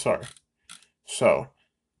tie. Sorry. So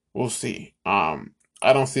we'll see.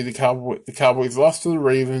 I don't see the Cowboys. The Cowboys lost to the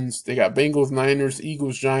Ravens. They got Bengals, Niners,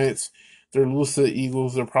 Eagles, Giants. They'll lose to the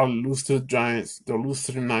Eagles. They'll probably lose to the Giants. They'll lose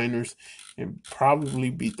to the Niners, and probably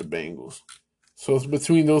beat the Bengals. So it's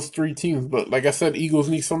between those 3 teams. But like I said, Eagles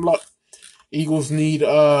need some luck. Eagles need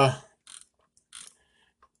the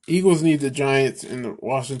Giants and the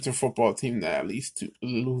Washington football team to at least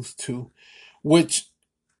lose to, which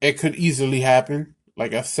it could easily happen.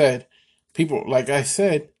 Like I said,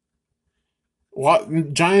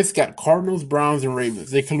 Giants got Cardinals, Browns, and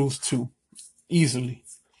Ravens. They could lose 2 easily.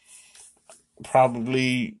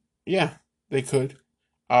 Probably, yeah, they could.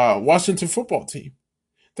 Washington football team.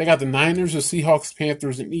 They got the Niners, the Seahawks,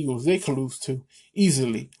 Panthers, and Eagles. They could lose 2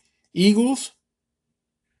 easily. Eagles,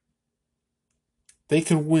 they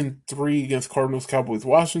could win 3 against Cardinals, Cowboys,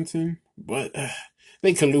 Washington, but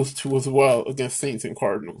they could lose 2 as well against Saints and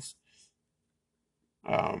Cardinals.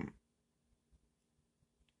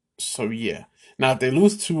 So yeah. Now, if they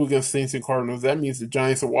lose 2 against Saints and Cardinals, that means the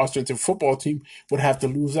Giants and Washington football team would have to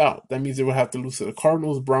lose out. That means they would have to lose to the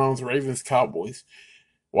Cardinals, Browns, Ravens, Cowboys.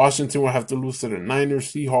 Washington would have to lose to the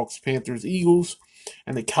Niners, Seahawks, Panthers, Eagles,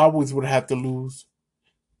 and the Cowboys would have to lose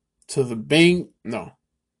to the No,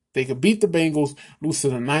 they could beat the Bengals, lose to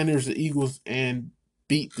the Niners, the Eagles, and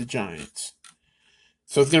beat the Giants.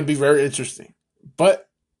 So it's going to be very interesting. But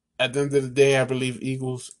at the end of the day, I believe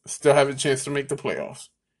Eagles still have a chance to make the playoffs.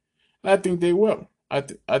 I think they will. I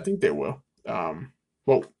think they will.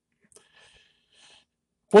 Well,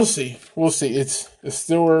 we'll see. We'll see. It's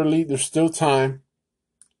still early. There's still time.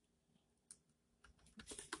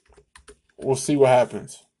 We'll see what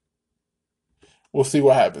happens. We'll see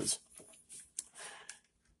what happens.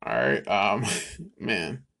 All right.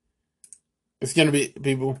 Man, it's gonna be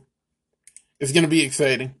people. It's gonna be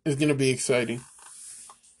exciting. It's gonna be exciting.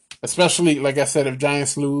 Especially, like I said, if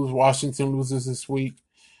Giants lose, Washington loses this week.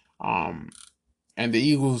 And the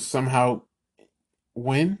Eagles somehow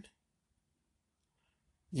win.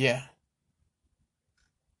 Yeah.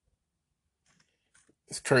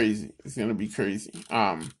 It's crazy. It's going to be crazy.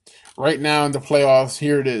 Right now in the playoffs,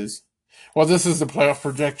 here it is. Well, this is the playoff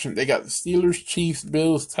projection. They got the Steelers, Chiefs,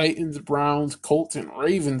 Bills, Titans, Browns, Colts, and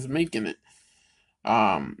Ravens making it.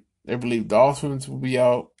 They believe Dolphins will be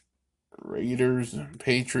out. Raiders and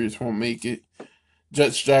Patriots won't make it.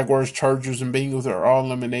 Jets, Jaguars, Chargers, and Bengals are all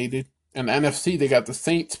eliminated. And the NFC, they got the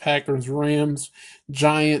Saints, Packers, Rams,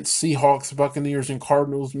 Giants, Seahawks, Buccaneers, and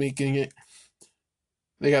Cardinals making it.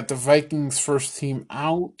 They got the Vikings first team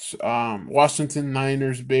out. Washington,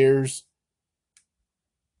 Niners, Bears,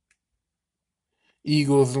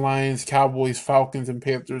 Eagles, Lions, Cowboys, Falcons, and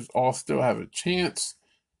Panthers all still have a chance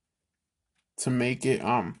to make it.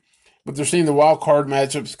 But they're saying the wild card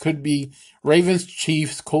matchups could be Ravens,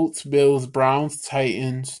 Chiefs, Colts, Bills, Browns,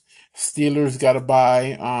 Titans, Steelers got a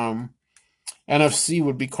bye. NFC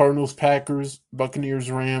would be Cardinals, Packers, Buccaneers,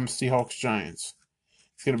 Rams, Seahawks, Giants.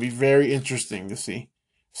 It's going to be very interesting to see.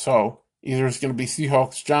 So either it's going to be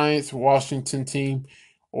Seahawks, Giants, Washington team,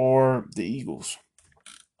 or the Eagles.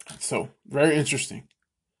 So very interesting.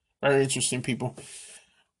 Very interesting, people.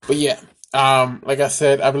 But yeah, like I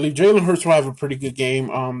said, I believe Jalen Hurts will have a pretty good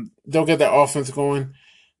game. They'll get that offense going,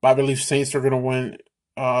 but I believe Saints are going to win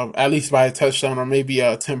at least by a touchdown or maybe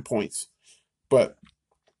 10 points. But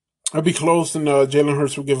it'll be close, and Jalen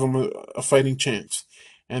Hurts will give them a fighting chance.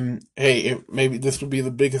 And hey, maybe this will be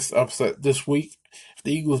the biggest upset this week if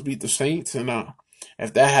the Eagles beat the Saints. And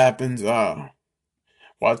if that happens,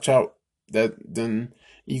 watch out. Then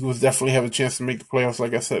Eagles definitely have a chance to make the playoffs.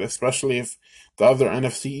 Like I said, especially if the other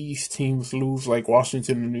NFC East teams lose, like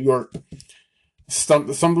Washington and New York.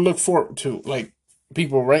 Something to look forward to. Like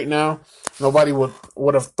people right now, nobody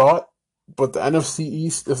would have thought, but the NFC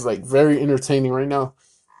East is like very entertaining right now.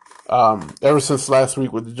 Ever since last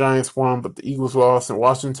week with the Giants won, but the Eagles lost and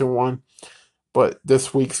Washington won. But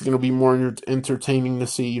this week's going to be more entertaining to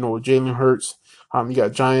see, with Jalen Hurts. You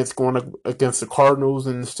got Giants going up against the Cardinals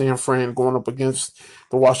and San Fran going up against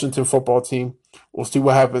the Washington football team. We'll see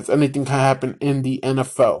what happens. Anything can happen in the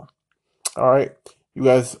NFL. All right. You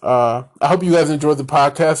guys, I hope you guys enjoyed the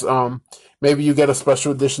podcast. Maybe you get a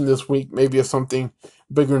special edition this week. Maybe if something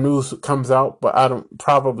bigger news comes out, but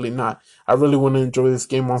probably not. I really want to enjoy this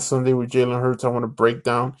game on Sunday with Jalen Hurts. I want to break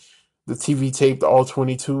down the TV tape, the all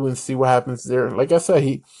 22, and see what happens there. Like I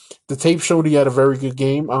said, the tape showed he had a very good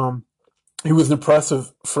game. he was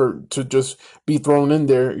impressive to just be thrown in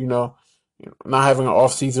there. Not having an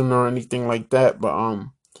off season or anything like that. But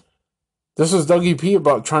this is Dougie P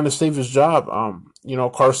about trying to save his job.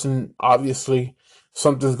 Carson, obviously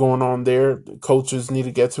something's going on there. The coaches need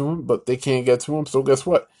to get to him, but they can't get to him. So guess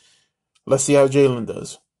what? Let's see how Jalen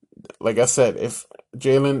does. Like I said, if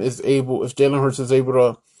Jalen Hurts is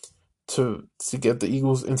able to get the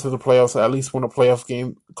Eagles into the playoffs, at least win a playoff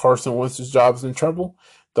game, Carson Wentz's job's in trouble.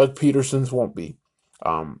 Doug Peterson's won't be.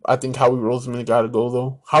 I think Howie Roseman got to go,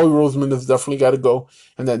 though. Howie Roseman has definitely got to go,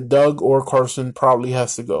 and then Doug or Carson probably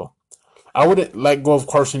has to go. I wouldn't let go of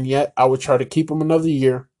Carson yet. I would try to keep him another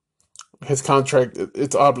year. His contract,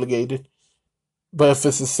 it's obligated. But if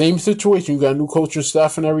it's the same situation, you got new coaching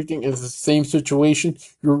staff and everything, and it's the same situation,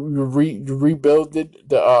 you rebuild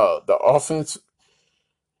the offense,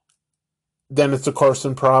 then it's a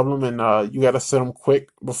Carson problem, and you got to set him quick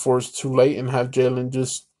before it's too late, and have Jalen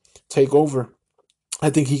just take over. I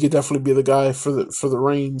think he could definitely be the guy for the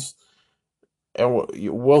reins, and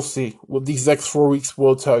we'll see. Well, these next 4 weeks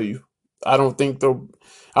will tell you. I don't think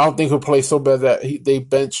he'll play so bad that they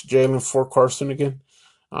bench Jalen for Carson again.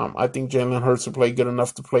 I think Jalen Hurts will play good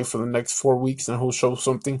enough to play for the next 4 weeks, and he'll show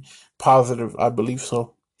something positive. I believe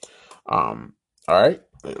so. All right,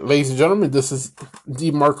 ladies and gentlemen, this is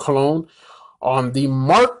the Mark Cologne on the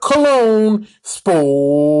Mark Cologne Sports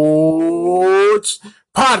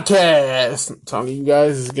Podcast. I'm telling you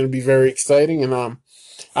guys, it's going to be very exciting, and I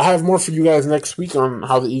have more for you guys next week on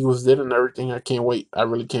how the Eagles did and everything. I can't wait. I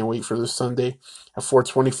really can't wait for this Sunday at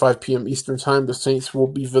 4:25 p.m. Eastern Time. The Saints will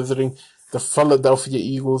be visiting the Philadelphia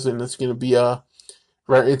Eagles, and it's going to be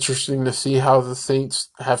very interesting to see how the Saints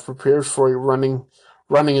have prepared for a running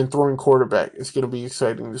and throwing quarterback. It's going to be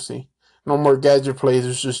exciting to see. No more gadget plays.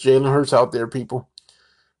 It's just Jalen Hurts out there, people.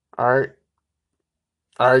 All right,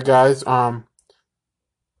 guys.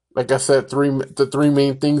 Like I said, the three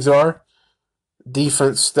main things are: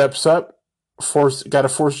 defense steps up, got to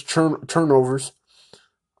force turnovers.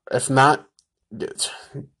 If not,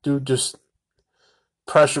 dude, just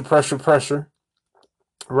pressure,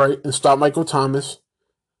 right? And stop Michael Thomas.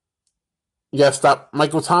 You got to stop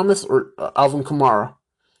Michael Thomas or Alvin Kamara.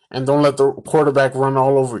 And don't let the quarterback run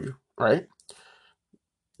all over you, right?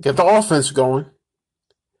 Get the offense going.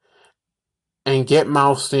 And get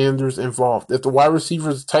Miles Sanders involved. If the wide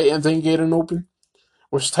receivers, tight ends ain't getting open,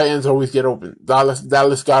 which tight ends always get open. Dallas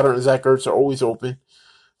Goedert and Zach Ertz are always open.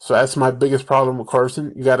 So that's my biggest problem with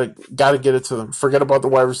Carson. You gotta get it to them. Forget about the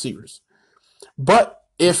wide receivers. But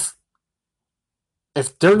if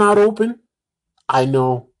they're not open, I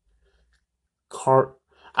know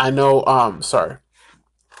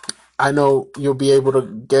you'll be able to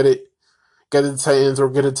get it to tight ends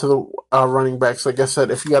or get it to the running backs. Like I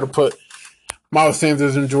said, if you got to put Miles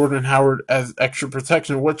Sanders and Jordan Howard as extra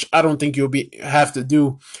protection, which I don't think you'll have to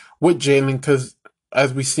do with Jalen, because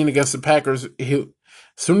as we've seen against the Packers, as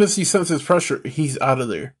soon as he senses pressure, he's out of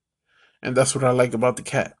there, and that's what I like about the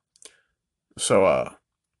cat. So,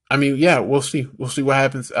 we'll see. We'll see what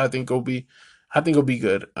happens. I think it'll be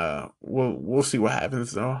good. We'll see what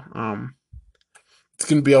happens though. It's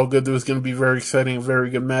gonna be all good. It's gonna be very exciting, very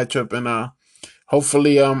good matchup, and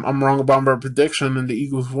hopefully, I'm wrong about my prediction and the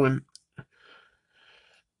Eagles win.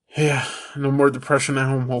 Yeah, no more depression at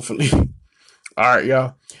home, hopefully. All right,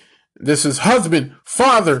 y'all. This is Husband,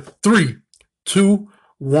 Father, 3, 2,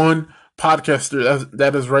 1 podcaster.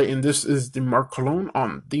 That is right. And this is the Mark Cologne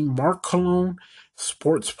on the Mark Cologne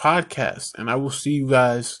Sports Podcast. And I will see you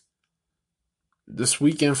guys this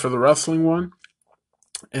weekend for the wrestling one.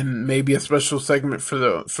 And maybe a special segment for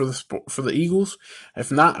the Eagles.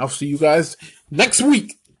 If not, I'll see you guys next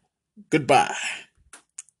week. Goodbye.